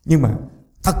 Nhưng mà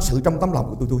thật sự trong tấm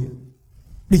lòng của tôi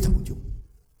đi thờ phượng Chúa,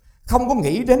 không có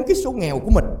nghĩ đến cái số nghèo của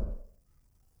mình,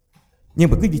 nhưng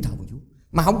mà cứ đi thờ phượng Chúa.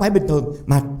 Mà không phải bình thường,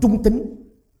 mà trung tín.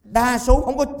 Đa số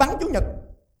không có vắng Chủ nhật.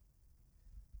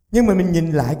 Nhưng mà mình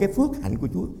nhìn lại cái phước hạnh của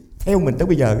Chúa, theo mình tới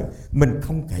bây giờ mình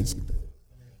không kể xiết được.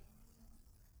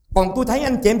 Còn tôi thấy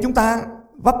anh chị em chúng ta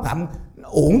vấp phạm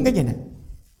uổng cái gì này.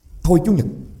 Thôi Chủ nhật,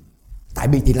 tại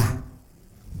vì thì là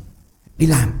đi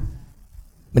làm,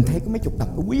 mình thấy có mấy chục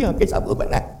đồng nó quý hơn cái thờ phượng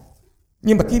bạn này.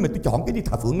 Nhưng mà khi mà tôi chọn cái đi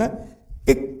thờ phượng á,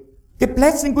 cái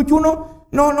blessing của Chúa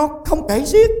nó không kể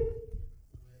xiết.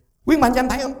 Quý bạn anh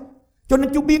thấy không? Cho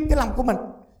nên Chúa biết cái lòng của mình.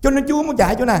 Cho nên Chúa muốn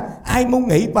dạy chỗ này, ai muốn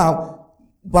nghĩ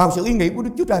vào sự yên nghỉ của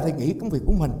Đức Chúa Trời thì nghĩ công việc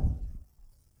của mình,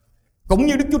 cũng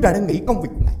như Đức Chúa Trời đang nghĩ công việc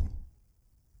của Ngài.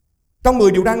 Trong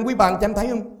 10 điều răn, quý bạn cho em thấy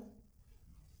không?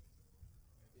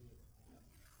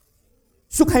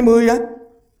 Suất 20 đó,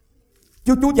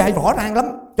 Chúa dạy rõ ràng lắm.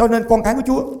 Cho nên con cái của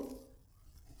Chúa,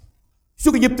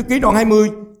 Suất Ai Cập ký đoạn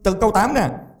 20 từ câu 8 nè: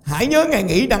 hãy nhớ ngày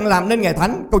nghỉ đặng làm nên ngày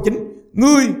thánh. Câu 9: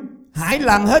 ngươi hãy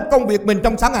làm hết công việc mình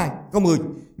trong 6 ngày. Câu 10: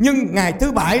 nhưng ngày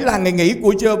thứ bảy là ngày nghỉ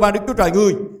của Giê-hô-va Đức Chúa Trời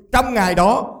ngươi. Trong ngày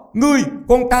đó, ngươi,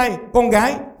 con trai, con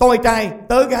gái, tôi trai,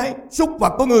 tớ gái, súc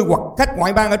vật của ngươi hoặc khách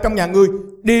ngoại bang ở trong nhà ngươi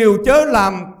đều chớ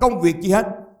làm công việc gì hết.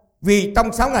 Vì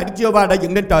trong 6 ngày Đức Giê-hô-va đã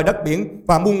dựng nên trời đất biển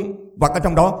và muôn vật ở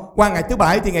trong đó. Qua ngày thứ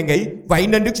bảy thì ngày nghỉ. Vậy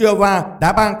nên Đức Giê-hô-va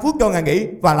đã ban phước cho ngày nghỉ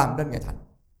và làm nên ngày thánh.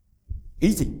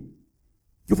 Ý gì?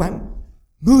 Chúa phán: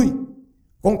 ngươi,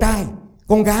 con trai,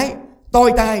 con gái,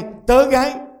 tôi trai, tớ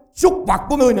gái, súc vật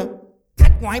của ngươi nữa,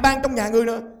 khách ngoại bang trong nhà ngươi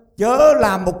nữa, chớ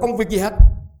làm một công việc gì hết.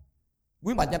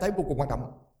 Quý bạn cho thấy vô cùng quan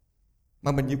trọng.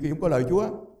 Mà mình nhiều khi không có lời Chúa,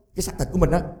 cái xác thịt của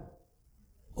mình á,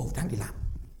 ráng đi làm,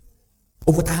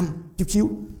 overtime chút xíu,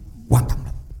 quan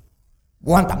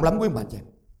trọng lắm quý bạn chị.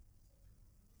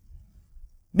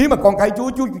 Nếu mà con cái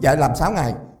Chúa dạy làm 6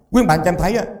 ngày, quý bạn cho em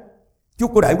thấy á, Chúa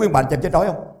có để quý bạn cho em chết đói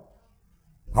không?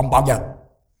 Không bao giờ.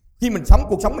 Khi mình sống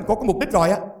cuộc sống mình có cái mục đích rồi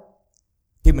á,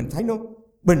 thì mình thấy nó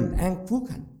bình an phước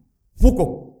hạnh vô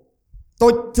cùng.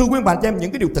 Tôi thưa quý bạn cho em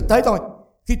những cái điều thực tế thôi.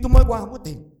 Khi tôi mới qua không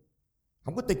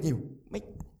có tiền nhiều,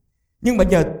 nhưng mà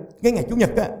giờ cái ngày Chủ nhật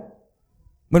á,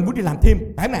 mình muốn đi làm thêm,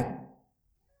 phải không nè?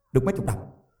 Được mấy chục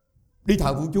đồng, đi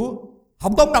thờ phượng Chúa,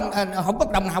 không có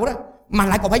đồng nào đó, mà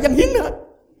lại còn phải dâng hiến nữa.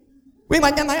 Quý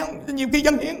bạn cho em thấy không? Nhiều khi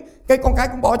dâng hiến, cái con cái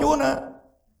cũng bỏ Chúa nữa.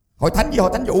 Hội thánh gì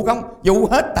hội thánh vụ không? Vụ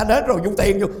hết ta đến rồi vụ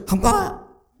tiền vô, không có.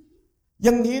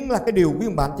 Dâng hiến là cái điều quý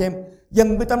bạn cho em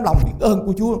dâng với tấm lòng biết ơn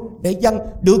của Chúa, để dâng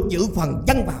được giữ phần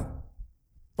dâng vào.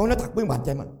 Tôi nói thật quý bạn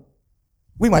cho em,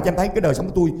 quý bạn cho em thấy cái đời sống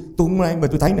của tôi hôm nay mà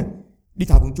tôi thấy nè, đi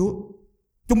thờ phượng Chúa,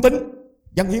 trung tín,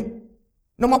 dâng hiến,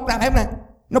 nó móc ra phải không nè,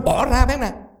 nó bỏ ra phải không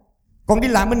nè, còn đi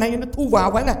làm bên này nó thu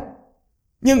vào phải không nè.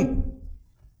 Nhưng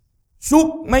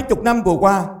suốt mấy chục năm vừa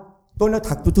qua, tôi nói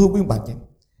thật, tôi thưa quý bạn cho em,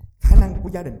 khả năng của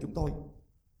gia đình chúng tôi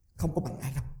không có bằng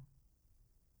ai đâu.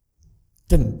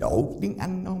 Trình độ tiếng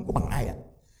Anh nó không có bằng ai à.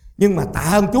 Nhưng mà tạ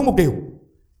ơn Chúa một điều,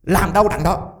 làm đâu đặng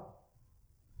đó.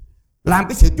 Làm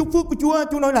cái sự chúc phước của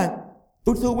Chúa nói là,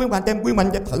 tôi thưa quý bạn em, quý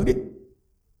bạn em thử đi.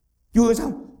 Chưa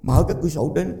sao mở cái cửa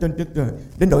sổ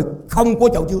đến đội không có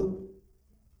chỗ chưa.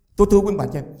 Tôi thưa quý bạn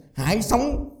em, hãy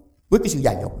sống với cái sự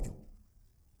dạy dỗ của Chúa.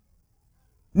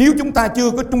 Nếu chúng ta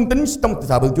chưa có trung tín trong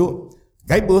thờ phượng Chúa,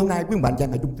 cái bữa hôm nay quý bạn em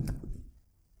hãy trung tín thờ phượng Chúa.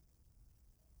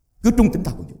 Cứ trung tín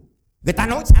thờ phượng Chúa. Người ta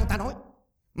nói sao ta nói,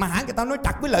 mà hãy người ta nói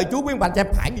trật với lời Chúa, quý bạn em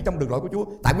phải đi trong đường lối của Chúa.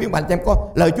 Tại quý bạn em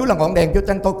có lời Chúa là ngọn đèn cho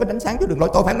chân tôi, có đánh sáng cho đường lối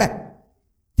tôi, phải không này?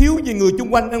 Thiếu gì người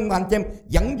chung quanh quý bạn em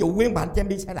dẫn dụ quý bạn em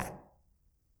đi sai lạc.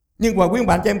 Nhưng mà quý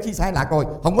bạn em khi sai lạc rồi,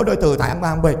 không có đôi từ tại ông A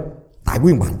ông B, tại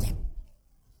quý bạn em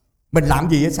mình làm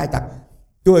gì sai tật.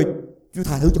 Chúa ơi, Chúa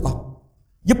tha thứ cho con,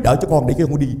 giúp đỡ cho con để cho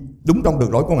con đi đúng trong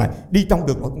đường lối của Ngài, đi trong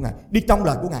đường lối của Ngài, đi trong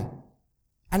lời của Ngài.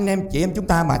 Anh em chị em chúng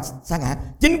ta mà sa ngã,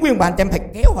 chính quý bạn em phải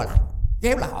kéo họ lại,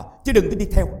 kéo là họ, chứ đừng có đi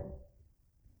theo.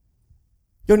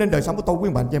 Cho nên đời sống của tôi quý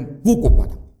bạn em vô cùng quan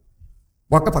trọng.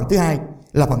 Và cái phần thứ hai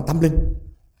là phần tâm linh.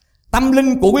 Tâm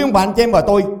linh của quý bạn em và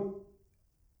tôi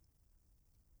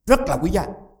rất là quý giá,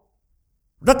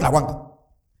 rất là quan trọng.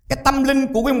 Cái tâm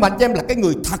linh của quý bạn em là cái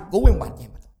người thật của quý bạn em,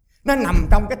 nó nằm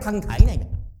trong cái thân thể này.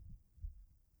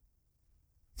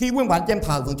 Khi quý bạn em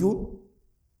thờ phượng Chúa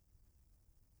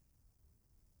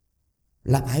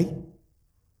là phải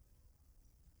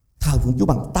thờ phượng Chúa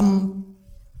bằng tâm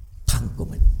thần của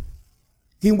mình.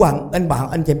 Khi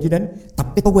anh chị em chưa đến tập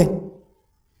cái thói quen,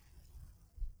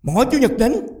 mỗi Chủ nhật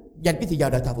đến dành cái thời giờ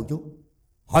để thờ phượng Chúa.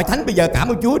 Hội thánh bây giờ cảm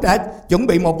ơn Chúa đã chuẩn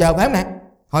bị 1 giờ phải không nè?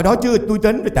 Hồi đó chưa tôi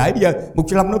đến rồi trễ, bây giờ Mục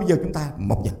Sư Long nói bây giờ chúng ta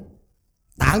 1 giờ.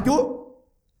 Tạ ơn Chúa.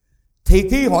 Thì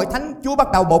khi hội thánh Chúa bắt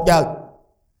đầu 1 giờ,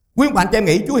 quý bạn cho em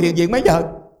nghĩ Chúa hiện diện mấy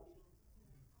giờ?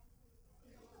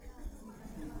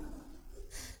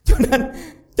 nên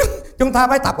chúng ta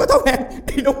phải tập cái thói quen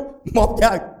đi đúng 1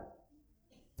 giờ,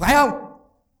 phải không?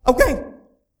 Ok.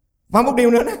 Và một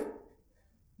điều nữa đó,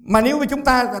 mà nếu mà chúng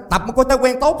ta tập một cái thói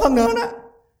quen tốt hơn nữa đó,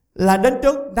 là đến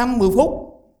trước 5-10 phút.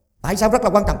 Tại sao rất là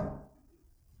quan trọng?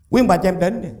 Quý ông bà chị em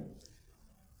đến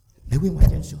để quý ông bà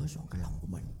chị em sửa soạn cái lòng của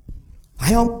mình,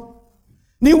 phải không?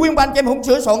 Nếu quý ông bà chị em không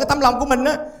sửa soạn cái tấm lòng của mình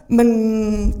á,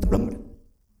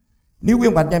 nếu quý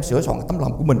ông bà chị em sửa soạn cái tấm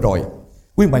lòng của mình rồi,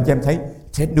 quý ông bà chị em thấy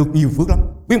sẽ được nhiều phước lắm.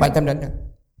 Quý ông bà chị em đến đây.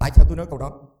 Tại sao tôi nói câu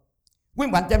đó? Quý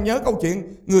ông bà chị em nhớ câu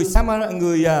chuyện người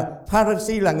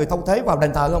Pha-ri-si là người thâu thuế vào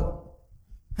đền thờ không?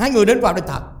 2 người đến vào đền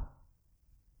thờ.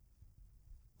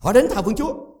 Họ đến thờ phượng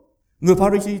Chúa. Người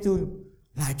Pha-ri-si thưa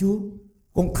là Chúa,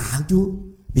 con tạ Chúa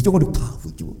vì cho con được thờ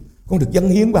phượng Chúa, con được dâng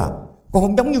hiến vào, con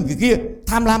không giống như người kia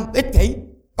tham lam ích kỷ,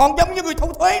 con giống như người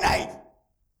thâu thuế này.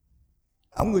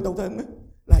 Ông người thâu thuế nói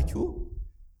là Chúa,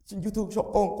 xin Chúa thương xót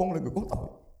con là người có tội.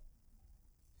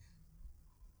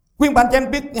 Quý bạn cho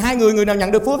em biết 2 người nào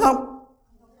nhận được phước không?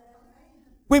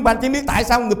 Quý bạn cho em biết tại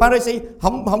sao người Pha-ri-si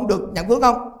không được nhận phước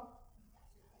không?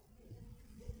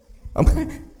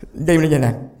 Đây là vậy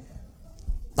nè.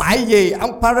 Tại vì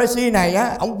ông Pha-ri-si này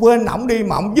á, ông quên ổng đi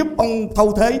mà ông giúp ông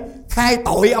thâu thuế khai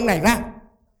tội ông này ra,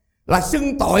 là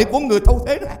xưng tội của người thâu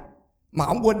thuế ra, mà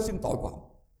ông quên xưng tội của ông.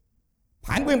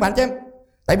 Phản quý bạn cho em.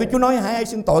 Tại vì Chúa nói hãy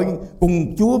xưng tội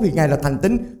cùng Chúa vì Ngài là thành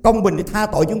tín, công bình để tha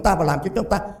tội chúng ta và làm cho chúng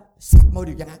ta sạch mọi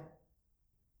điều gian ác.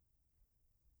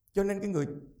 Cho nên cái người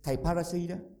thầy Pha-ri-si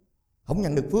đó không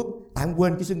nhận được phước, tại ông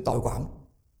quên cái xưng tội của ông,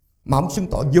 mà ông xưng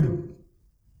tội giùm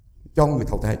cho người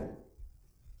thâu thuế.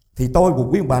 Thì tôi và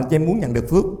quý ông bạn chị em muốn nhận được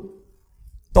phước,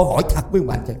 tôi hỏi thật quý ông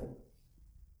bạn chị em,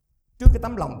 trước cái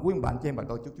tấm lòng của quý ông bạn chị em và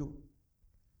tôi trước Chúa,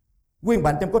 quý ông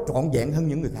bạn chị em có trọn vẹn hơn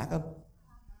những người khác không?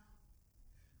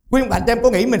 Quý ông bạn chị em có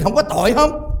nghĩ mình không có tội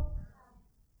không?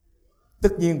 Tất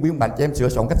nhiên quý ông bạn chị em sửa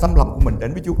soạn cái tấm lòng của mình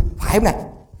đến với Chúa, phải không nè?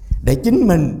 Để chính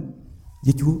mình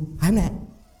với Chúa, phải không nè?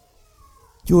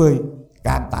 Chúa ơi,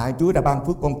 cảm tạ Chúa đã ban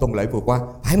phước con tuần lễ vừa qua,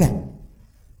 phải không nè?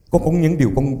 Con cũng những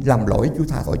điều con làm lỗi, Chúa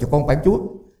tha tội cho con, phải không Chúa?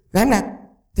 Phải không nè?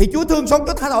 Thì Chúa thương xót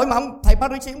Chúa tha tội, mà ông thầy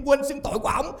Pha-ri-si quên xưng tội của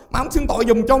ông, mà ông xưng tội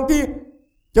dùm cho ông kia,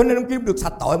 cho nên ông kia được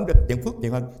sạch tội, ông được nhận phước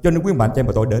nhiều hơn. Cho nên quý bạn chị em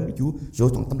và tôi đến với Chúa sửa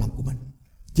soạn tấm lòng của mình,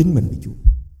 chính mình với Chúa,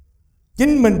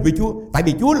 chính mình với Chúa. Tại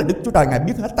vì Chúa là Đức Chúa Trời, Ngài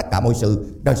biết hết tất cả mọi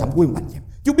sự đời sống của quý bạn chị em.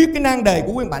 Chúa biết cái nan đề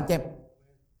của quý bạn chị em,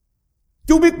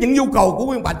 Chúa biết những nhu cầu của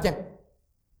quý bạn chị em.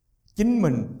 Chính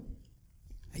mình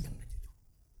hãy dâng lên cho Chúa.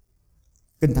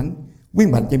 Kinh Thánh quý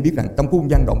bạn chị em biết rằng trong Phúc Âm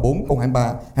Giăng đoạn 4 câu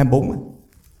 23, 24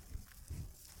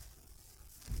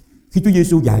 khi Chúa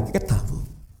Giêsu dạy cái cách thờ phượng,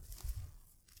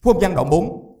 Phúc Âm Giăng đoạn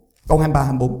 4 câu 23,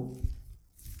 24: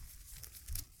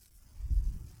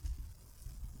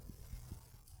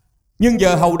 nhưng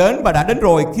giờ hầu đến và đã đến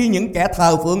rồi, khi những kẻ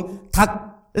thờ phượng thật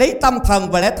lấy tâm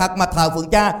thần và lẽ thật mà thờ phượng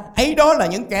Cha, ấy đó là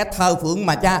những kẻ thờ phượng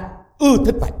mà Cha ưa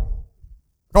thích vậy.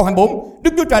 Câu 24: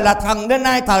 Đức Chúa Trời là thần, nên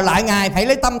ai thờ lại Ngài phải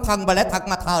lấy tâm thần và lẽ thật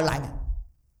mà thờ lại Ngài.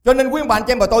 Cho nên quý bạn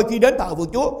chị em và tôi khi đến thờ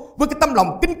phượng Chúa với cái tâm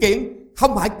lòng kính kiện,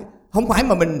 không phải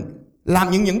mà mình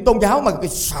làm những tôn giáo mà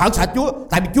sợ Chúa,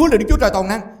 tại vì Chúa là Đức Chúa Trời toàn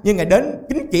năng, nhưng Ngài đến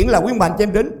kính kiện là quý bạn chị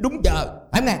em đến đúng giờ,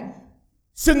 phải không nè?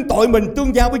 Xưng tội mình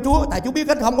tương giao với Chúa, tại Chúa biết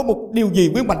hết, không có một điều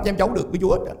gì quý bạn chị em giấu được với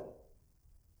Chúa hết.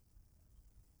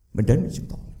 Mình đến mình xưng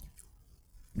tội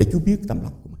để Chúa biết tâm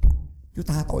lòng của mình, Chúa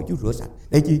tha tội, Chúa rửa sạch,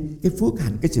 để chi cái phước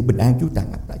hạnh, cái sự bình an Chúa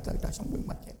tràn ngập lại đời sống của quý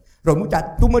bạn chị em. Rồi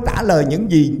tôi mới trả lời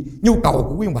những gì nhu cầu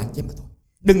của quý bạn chị em mà thôi.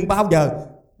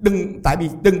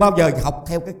 Đừng bao giờ học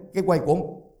theo cái quay của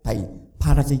ông thầy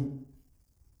Pha-ri-si.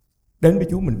 Đến với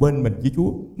Chúa mình quên mình với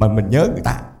Chúa, mà mình nhớ người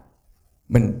ta,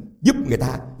 mình giúp người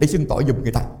ta để xưng tội giùm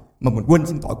người ta, mà mình quên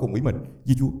xưng tội cùng với mình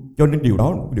với Chúa. Cho nên điều đó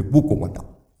là một điều vô cùng quan trọng.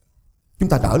 Chúng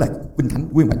ta trở lại Kinh Thánh,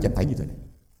 quý bạn chị em thấy như thế này.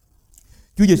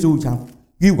 Chúa Giêsu sao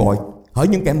kêu gọi: hỡi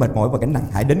những kẻ mệt mỏi và gánh nặng,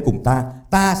 hãy đến cùng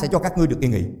ta sẽ cho các ngươi được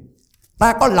yên nghỉ.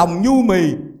 Ta có lòng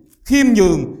nhu-mì,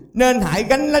 khiêm-nhường, nên hãy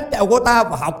gánh lấy trách của ta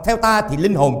và học theo ta, thì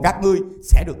linh hồn các ngươi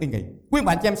sẽ được yên nghỉ. Quý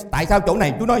bạn chị em, tại sao chỗ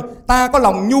này Chúa nói ta có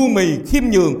lòng nhu-mì,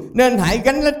 khiêm-nhường, nên hãy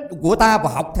gánh lấy của ta và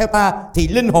học theo ta, thì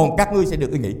linh hồn các ngươi sẽ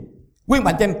được yên nghỉ? Quý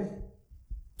bạn chị em,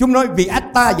 Chúa nói vì ách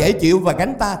ta dễ chịu và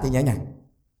gánh ta thì nhẹ nhàng.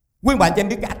 Quý bạn chị em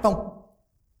biết cái ách không?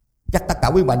 Chắc tất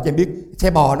cả quý bạn chị em biết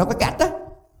xe bò nó có cái ách đó,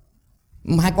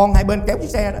 hai con hai bên kéo chiếc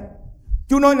xe đó.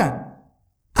 Chúa nói nè,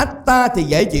 ách ta thì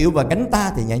dễ chịu và gánh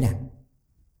ta thì nhẹ nhàng.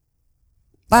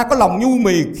 Ta có lòng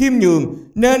nhu-mì, khiêm-nhường,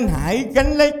 nên hãy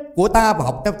gánh lấy của ta và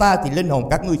học theo ta, thì linh hồn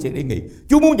các ngươi sẽ yên nghỉ.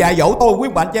 Chúa muốn dạy dỗ tôi, quý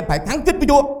bạn chị em phải kháng khích với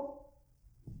Chúa.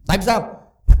 Tại sao?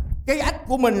 Cái ách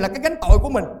của mình là cái gánh tội của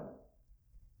mình.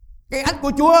 Cái ách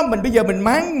của Chúa mình bây giờ mình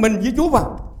máng mình với Chúa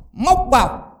vào, móc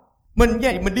vào, mình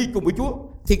đi cùng với Chúa.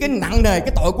 thì cái nặng nề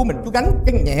cái tội của mình Chúa gánh,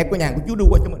 cái nhẹ của nhàng của Chúa đưa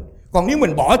qua cho mình. Còn nếu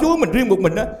mình bỏ Chúa, mình riêng một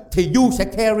mình đó, thì Du sẽ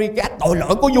carry cái ách tội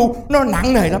lỗi của Du, nó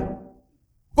nặng nề lắm.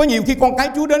 Có nhiều khi con cái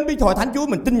Chúa đến với hội thánh Chúa,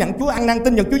 mình tin nhận Chúa, ăn năn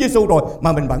tin nhận Chúa Giêsu rồi,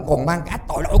 mà mình vẫn còn mang cái ách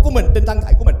tội lỗi của mình trên thân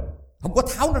thể của mình, không có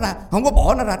tháo nó ra, không có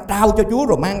bỏ nó ra, trao cho Chúa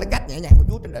rồi mang cái cách nhẹ nhàng của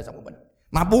Chúa trên đời sống của mình.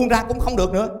 Mà buông ra cũng không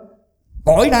được nữa,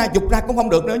 cõi ra, dục ra cũng không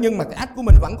được nữa, nhưng mà cái ách của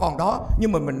mình vẫn còn đó.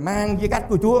 Nhưng mà mình mang với cái ách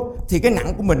của Chúa, thì cái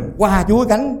nặng của mình qua Chúa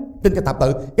gánh trên cái thập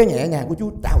tự, cái nhẹ nhàng của Chúa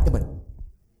trao cho mình.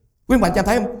 Quý bạn cha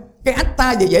thấy không? Cái ách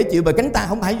ta về dễ chịu, bởi cánh ta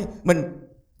không phải mình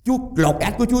Chúa lột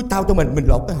cái ách của Chúa trao cho mình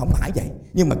lột cái không phải vậy.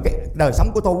 Nhưng mà cái đời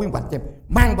sống của tôi, quý bạn cha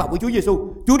mang vào của Chúa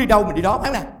Giêsu, Chúa đi đâu mình đi đó,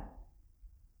 phải không nào?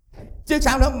 Chứ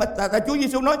sao nữa mà Chúa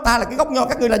Giêsu nói ta là cái gốc nho,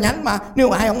 các ngươi là nhánh, mà nếu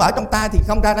mà ai không ở trong ta thì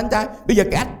không ra đánh trái. Bây giờ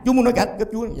cái ách, Chúa muốn nói cái ách của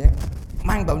Chúa vậy,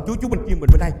 mang vào Chúa mình chiên mình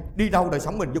bên đây, đi đâu đời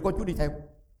sống mình vô có Chúa đi theo.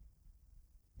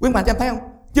 Quý bạn cha thấy không?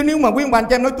 Chứ nếu mà quý bạn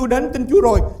cha nói tôi đến tin Chúa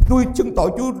rồi, tôi xưng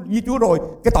tội Chúa với Chúa rồi,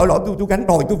 cái tội lỗi tôi gánh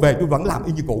rồi, tôi về tôi vẫn làm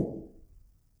y như cũ,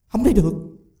 không thấy được.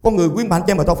 Con người quý bạn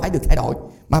cha mà tôi phải được thay đổi,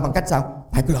 mà bằng cách sao?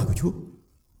 Phải cái lời của Chúa,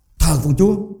 thờ phượng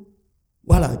Chúa,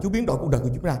 qua lời Chúa biến đổi cuộc đời của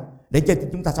chúng ta, để cho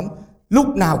chúng ta sống lúc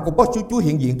nào cũng có Chúa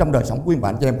hiện diện trong đời sống của quý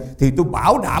bạn cha em. Thì tôi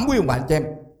bảo đảm quý bạn cha em,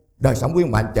 đời sống của quý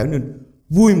bạn trở nên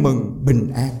vui mừng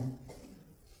bình an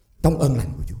trong ơn lành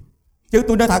của Chúa. Chứ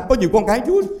tôi nói thật, có nhiều con cái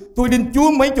Chúa, tôi tin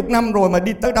Chúa mấy chục năm rồi mà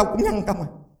đi tới đâu cũng nhăn không à.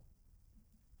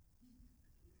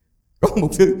 Có một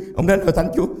sư, ông đến hội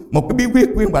thánh Chúa, một cái bí quyết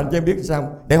quý bạn cho em biết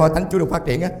sao để hội thánh Chúa được phát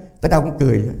triển á, tới đâu cũng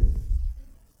cười.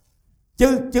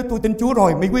 Chứ tôi tin Chúa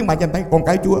rồi, mấy quý bạn cho em thấy con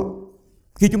cái Chúa,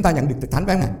 khi chúng ta nhận được thực thánh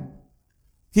phải không nào?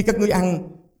 Khi các ngươi ăn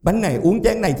bánh này, uống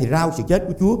chén này thì rao sự chết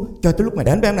của Chúa cho tới lúc mà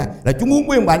đến phải không nào? Là Chúa muốn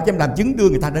quý bạn cho em làm chứng đưa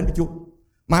người ta đến với Chúa.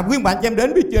 Mà quý bạn cho em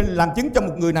đến với làm chứng cho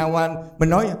một người nào mà mình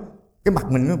nói cái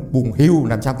mặt mình nó buồn hiu,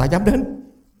 làm sao ta dám đến?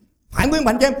 Phải quý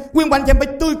bạn cho em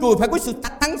phải tươi cười, phải có sự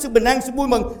thắng, sự bình an, sự vui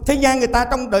mừng. Thế gian người ta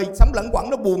trong đời sống lẫn quẩn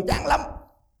nó buồn chán lắm.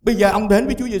 Bây giờ ông đến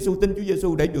với Chúa Giêsu, tin Chúa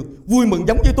Giêsu để được vui mừng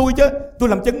giống như tôi chứ. Tôi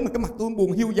làm chứng mà cái mặt tôi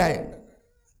buồn hiu dài,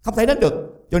 không thể đến được.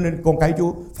 Cho nên con cái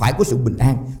Chúa phải có sự bình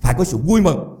an, phải có sự vui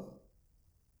mừng,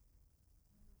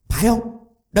 phải không?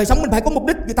 Đời sống mình phải có mục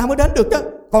đích người ta mới đến được chứ.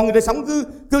 Còn người đời sống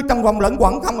cứ trong vòng lẫn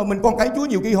quẩn không, mà mình con cái Chúa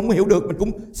nhiều khi không hiểu được, mình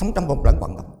cũng sống trong vòng lẫn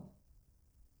quẩn không.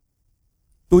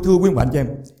 Tôi thưa quý bạn cho em,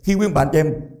 khi quý bạn cho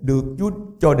em được Chúa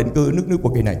cho định cư nước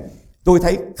cuộc kỳ này, tôi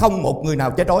thấy không một người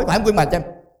nào chết đói, phải không quý bạn cho em?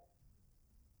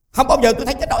 Không bao giờ tôi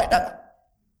thấy chết đói hết trơn.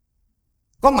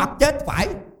 Có mặt chết phải,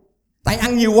 tại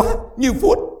ăn nhiều quá, nhiều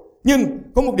phút. Nhưng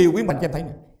có một điều quý bạn cho em thấy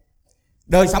này,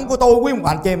 đời sống của tôi, quý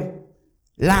bạn cho em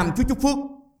làm Chúa chúc phước.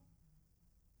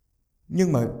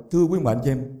 Nhưng mà thưa quý bạn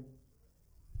cho em,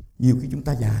 nhiều khi chúng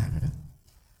ta già rồi đó.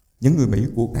 Những người Mỹ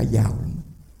của cải giàu lắm,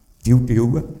 triệu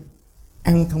á,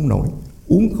 ăn không nổi,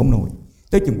 uống không nổi,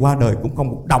 tới chừng qua đời cũng không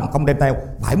một đồng không đem theo.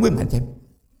 Phải quý bạn cho em,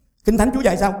 Kinh Thánh Chúa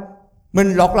dạy sao?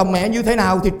 Mình lọt lòng mẹ như thế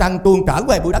nào thì trần tuồng trở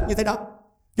về bụi đất như thế đó.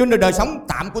 Cho nên đời sống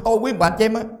tạm của tôi, quý bạn cho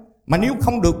em á, mà nếu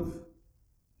không được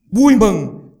vui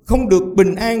mừng, không được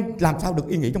bình an, làm sao được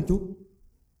yên nghỉ trong Chúa?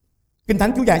 Kinh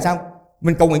Thánh Chúa dạy sao?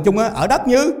 Mình cầu nguyện chung á, ở đất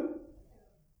như,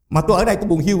 mà tôi ở đây tôi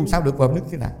buồn hiu, sao được vào nước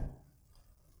thế nào?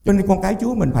 Cho nên con cái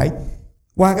Chúa mình phải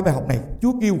qua cái bài học này,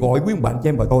 Chúa kêu gọi quý bạn cho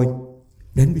em và tôi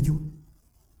đến với Chúa,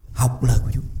 học lời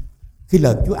của Chúa. Khi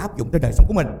lời Chúa áp dụng tới đời sống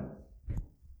của mình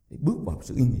để bước vào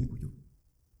sự yên nghỉ của Chúa.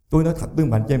 Tôi nói thật với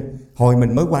bạn cho em, hồi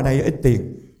mình mới qua đây ít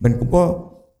tiền, mình cũng có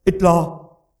ít lo,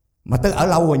 mà tới ở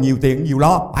lâu rồi nhiều tiền nhiều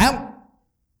lo, phải không?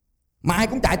 Mà ai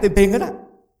cũng chạy tìm tiền hết á,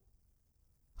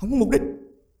 không có mục đích.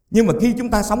 Nhưng mà khi chúng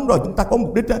ta sống rồi, chúng ta có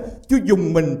mục đích đó, Chúa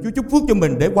dùng mình, Chúa chúc phước cho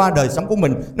mình để qua đời sống của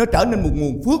mình nó trở nên một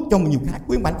nguồn phước cho nhiều khác.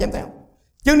 Quý bạn cho em thấy không?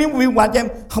 Chứ nếu quý bạn cho em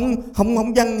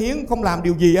không dâng hiến, không làm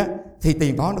điều gì á, thì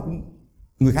tiền đó nó cũng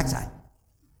người khác xài.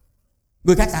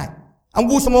 Người khác xài. Ông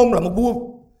vua Sa-môn là một vua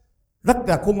rất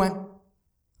là khôn ngoan.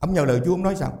 Ông nhờ lời Chúa, ông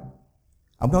nói sao?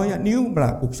 Ông nói nếu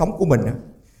là cuộc sống của mình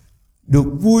được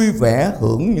vui vẻ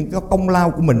hưởng những cái công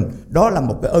lao của mình, đó là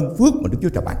một cái ơn phước mà Đức Chúa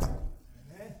Trời ban cho.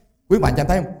 Quý bạn cho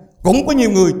thấy không? Cũng có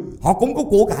nhiều người họ cũng có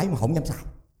của cải mà không dám xài,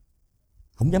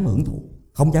 không dám hưởng thụ,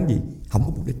 không dám gì, không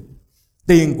có mục đích.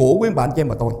 Tiền của quý bạn cho em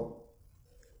và tôi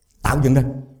tạo dựng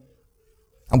lên.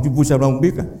 Ông vua Sa-môn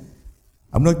biết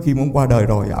ông nói khi ông qua đời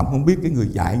rồi, ông không biết cái người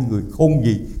dạy, người khôn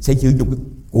gì sẽ sử dụng cái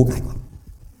của cải của ông.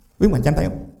 Quý bạn cho thấy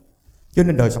không? Cho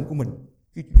nên đời sống của mình,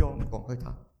 khi Chúa cho mình còn hơi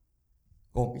thở,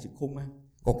 còn cái sự khôn ngoan,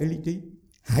 còn cái lý trí,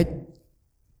 hãy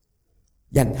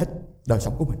dành hết đời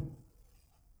sống của mình,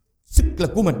 sức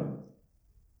lực của mình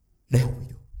đeo với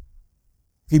Chúa.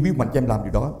 Khi biết mạnh cho em làm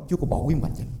điều đó, Chúa có bỏ quý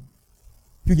mạnh cho em.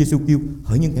 Chúa Giêsu kêu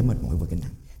hỡi những kẻ mệt mỏi và gánh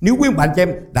nặng. Nếu quý mạnh cho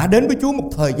em đã đến với Chúa một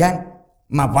thời gian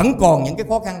mà vẫn còn những cái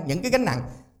khó khăn, những cái gánh nặng,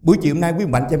 buổi chiều hôm nay quý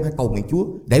mạnh cho em hãy cầu nguyện Chúa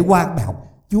để qua bài học,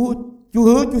 Chúa Chúa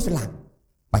hứa Chúa sẽ làm.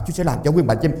 Và Chúa sẽ làm cho quý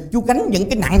bà chị em. Chúa gánh những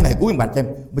cái nặng nề của quý bà chị em,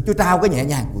 mà Chúa trao cái nhẹ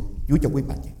nhàng của Chúa cho quý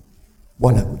bà chị em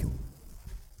qua lời của Chúa.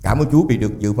 Cảm ơn Chúa vì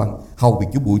được dự phần hầu việc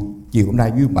Chúa buổi chiều hôm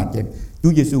nay với quý bà chị em.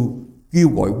 Chúa Giêsu kêu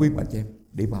gọi quý bà chị em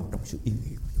để vào trong sự yên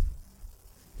nghỉ của Chúa.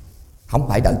 Không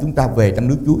phải đợi chúng ta về trong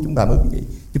nước Chúa chúng ta mới yên nghỉ.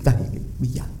 Chúng ta hiện nghỉ bây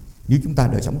giờ. Nếu chúng ta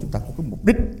đời sống chúng ta có cái mục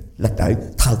đích là để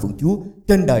thờ phượng Chúa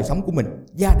trên đời sống của mình,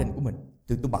 gia đình của mình,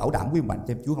 thì tôi bảo đảm quý bạn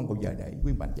chị em, Chúa không bao giờ để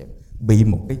quý bạn chị em bị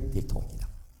một cái thiệt thòi gì đâu.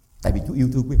 Tại vì Chúa yêu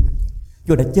thương quý bạn chị em.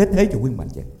 Chúa đã chết thế cho quý bạn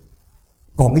chị em.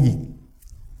 Còn cái gì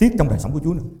tiếc trong đời sống của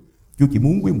Chúa nữa? Chúa chỉ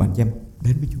muốn quý bạn chị em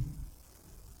đến với Chúa,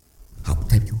 học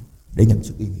theo Chúa để nhận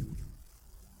sự yên nghỉ của Chúa.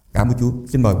 Cảm ơn Chúa.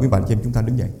 Xin mời quý bạn chị em chúng ta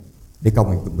đứng dậy để cầu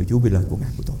nguyện cùng với Chúa vì lời của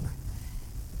Ngài của tối nay.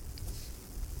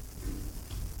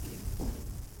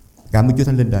 Cảm ơn Chúa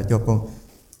Thánh Linh đã cho con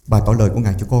bày tỏ lời của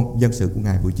Ngài cho con, dân sự của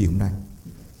Ngài buổi chiều hôm nay.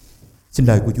 Xin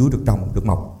lời của Chúa được trồng, được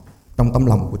mọc trong tấm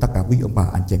lòng của tất cả quý ông bà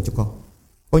anh chị em cho con.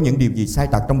 Có những điều gì sai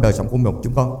tật trong đời sống của một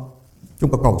chúng con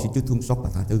cầu xin Chúa thương xót và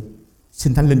tha thứ.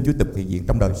 Xin Thánh Linh Chúa thực hiện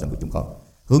trong đời sống của chúng con,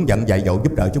 hướng dẫn dạy dỗ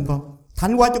giúp đỡ chúng con,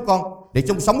 thánh hóa chúng con để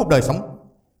chúng sống một đời sống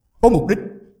có mục đích,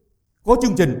 có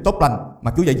chương trình tốt lành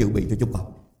mà Chúa đã dự bị cho chúng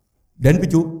con. Đến với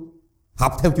Chúa,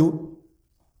 học theo Chúa,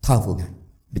 thờ phượng Ngài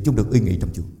để chúng được yên nghỉ trong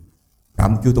Chúa.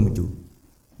 Cảm ơn Chúa tôn mình Chúa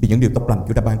vì những điều tốt lành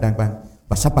Chúa đã đang ban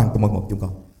và sắp ban cho mỗi một chúng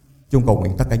con. Chúng cầu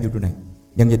nguyện tất cả những điều này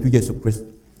nhân danh Chúa Giêsu Christ.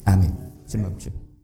 Amen. Xin mời Chúa.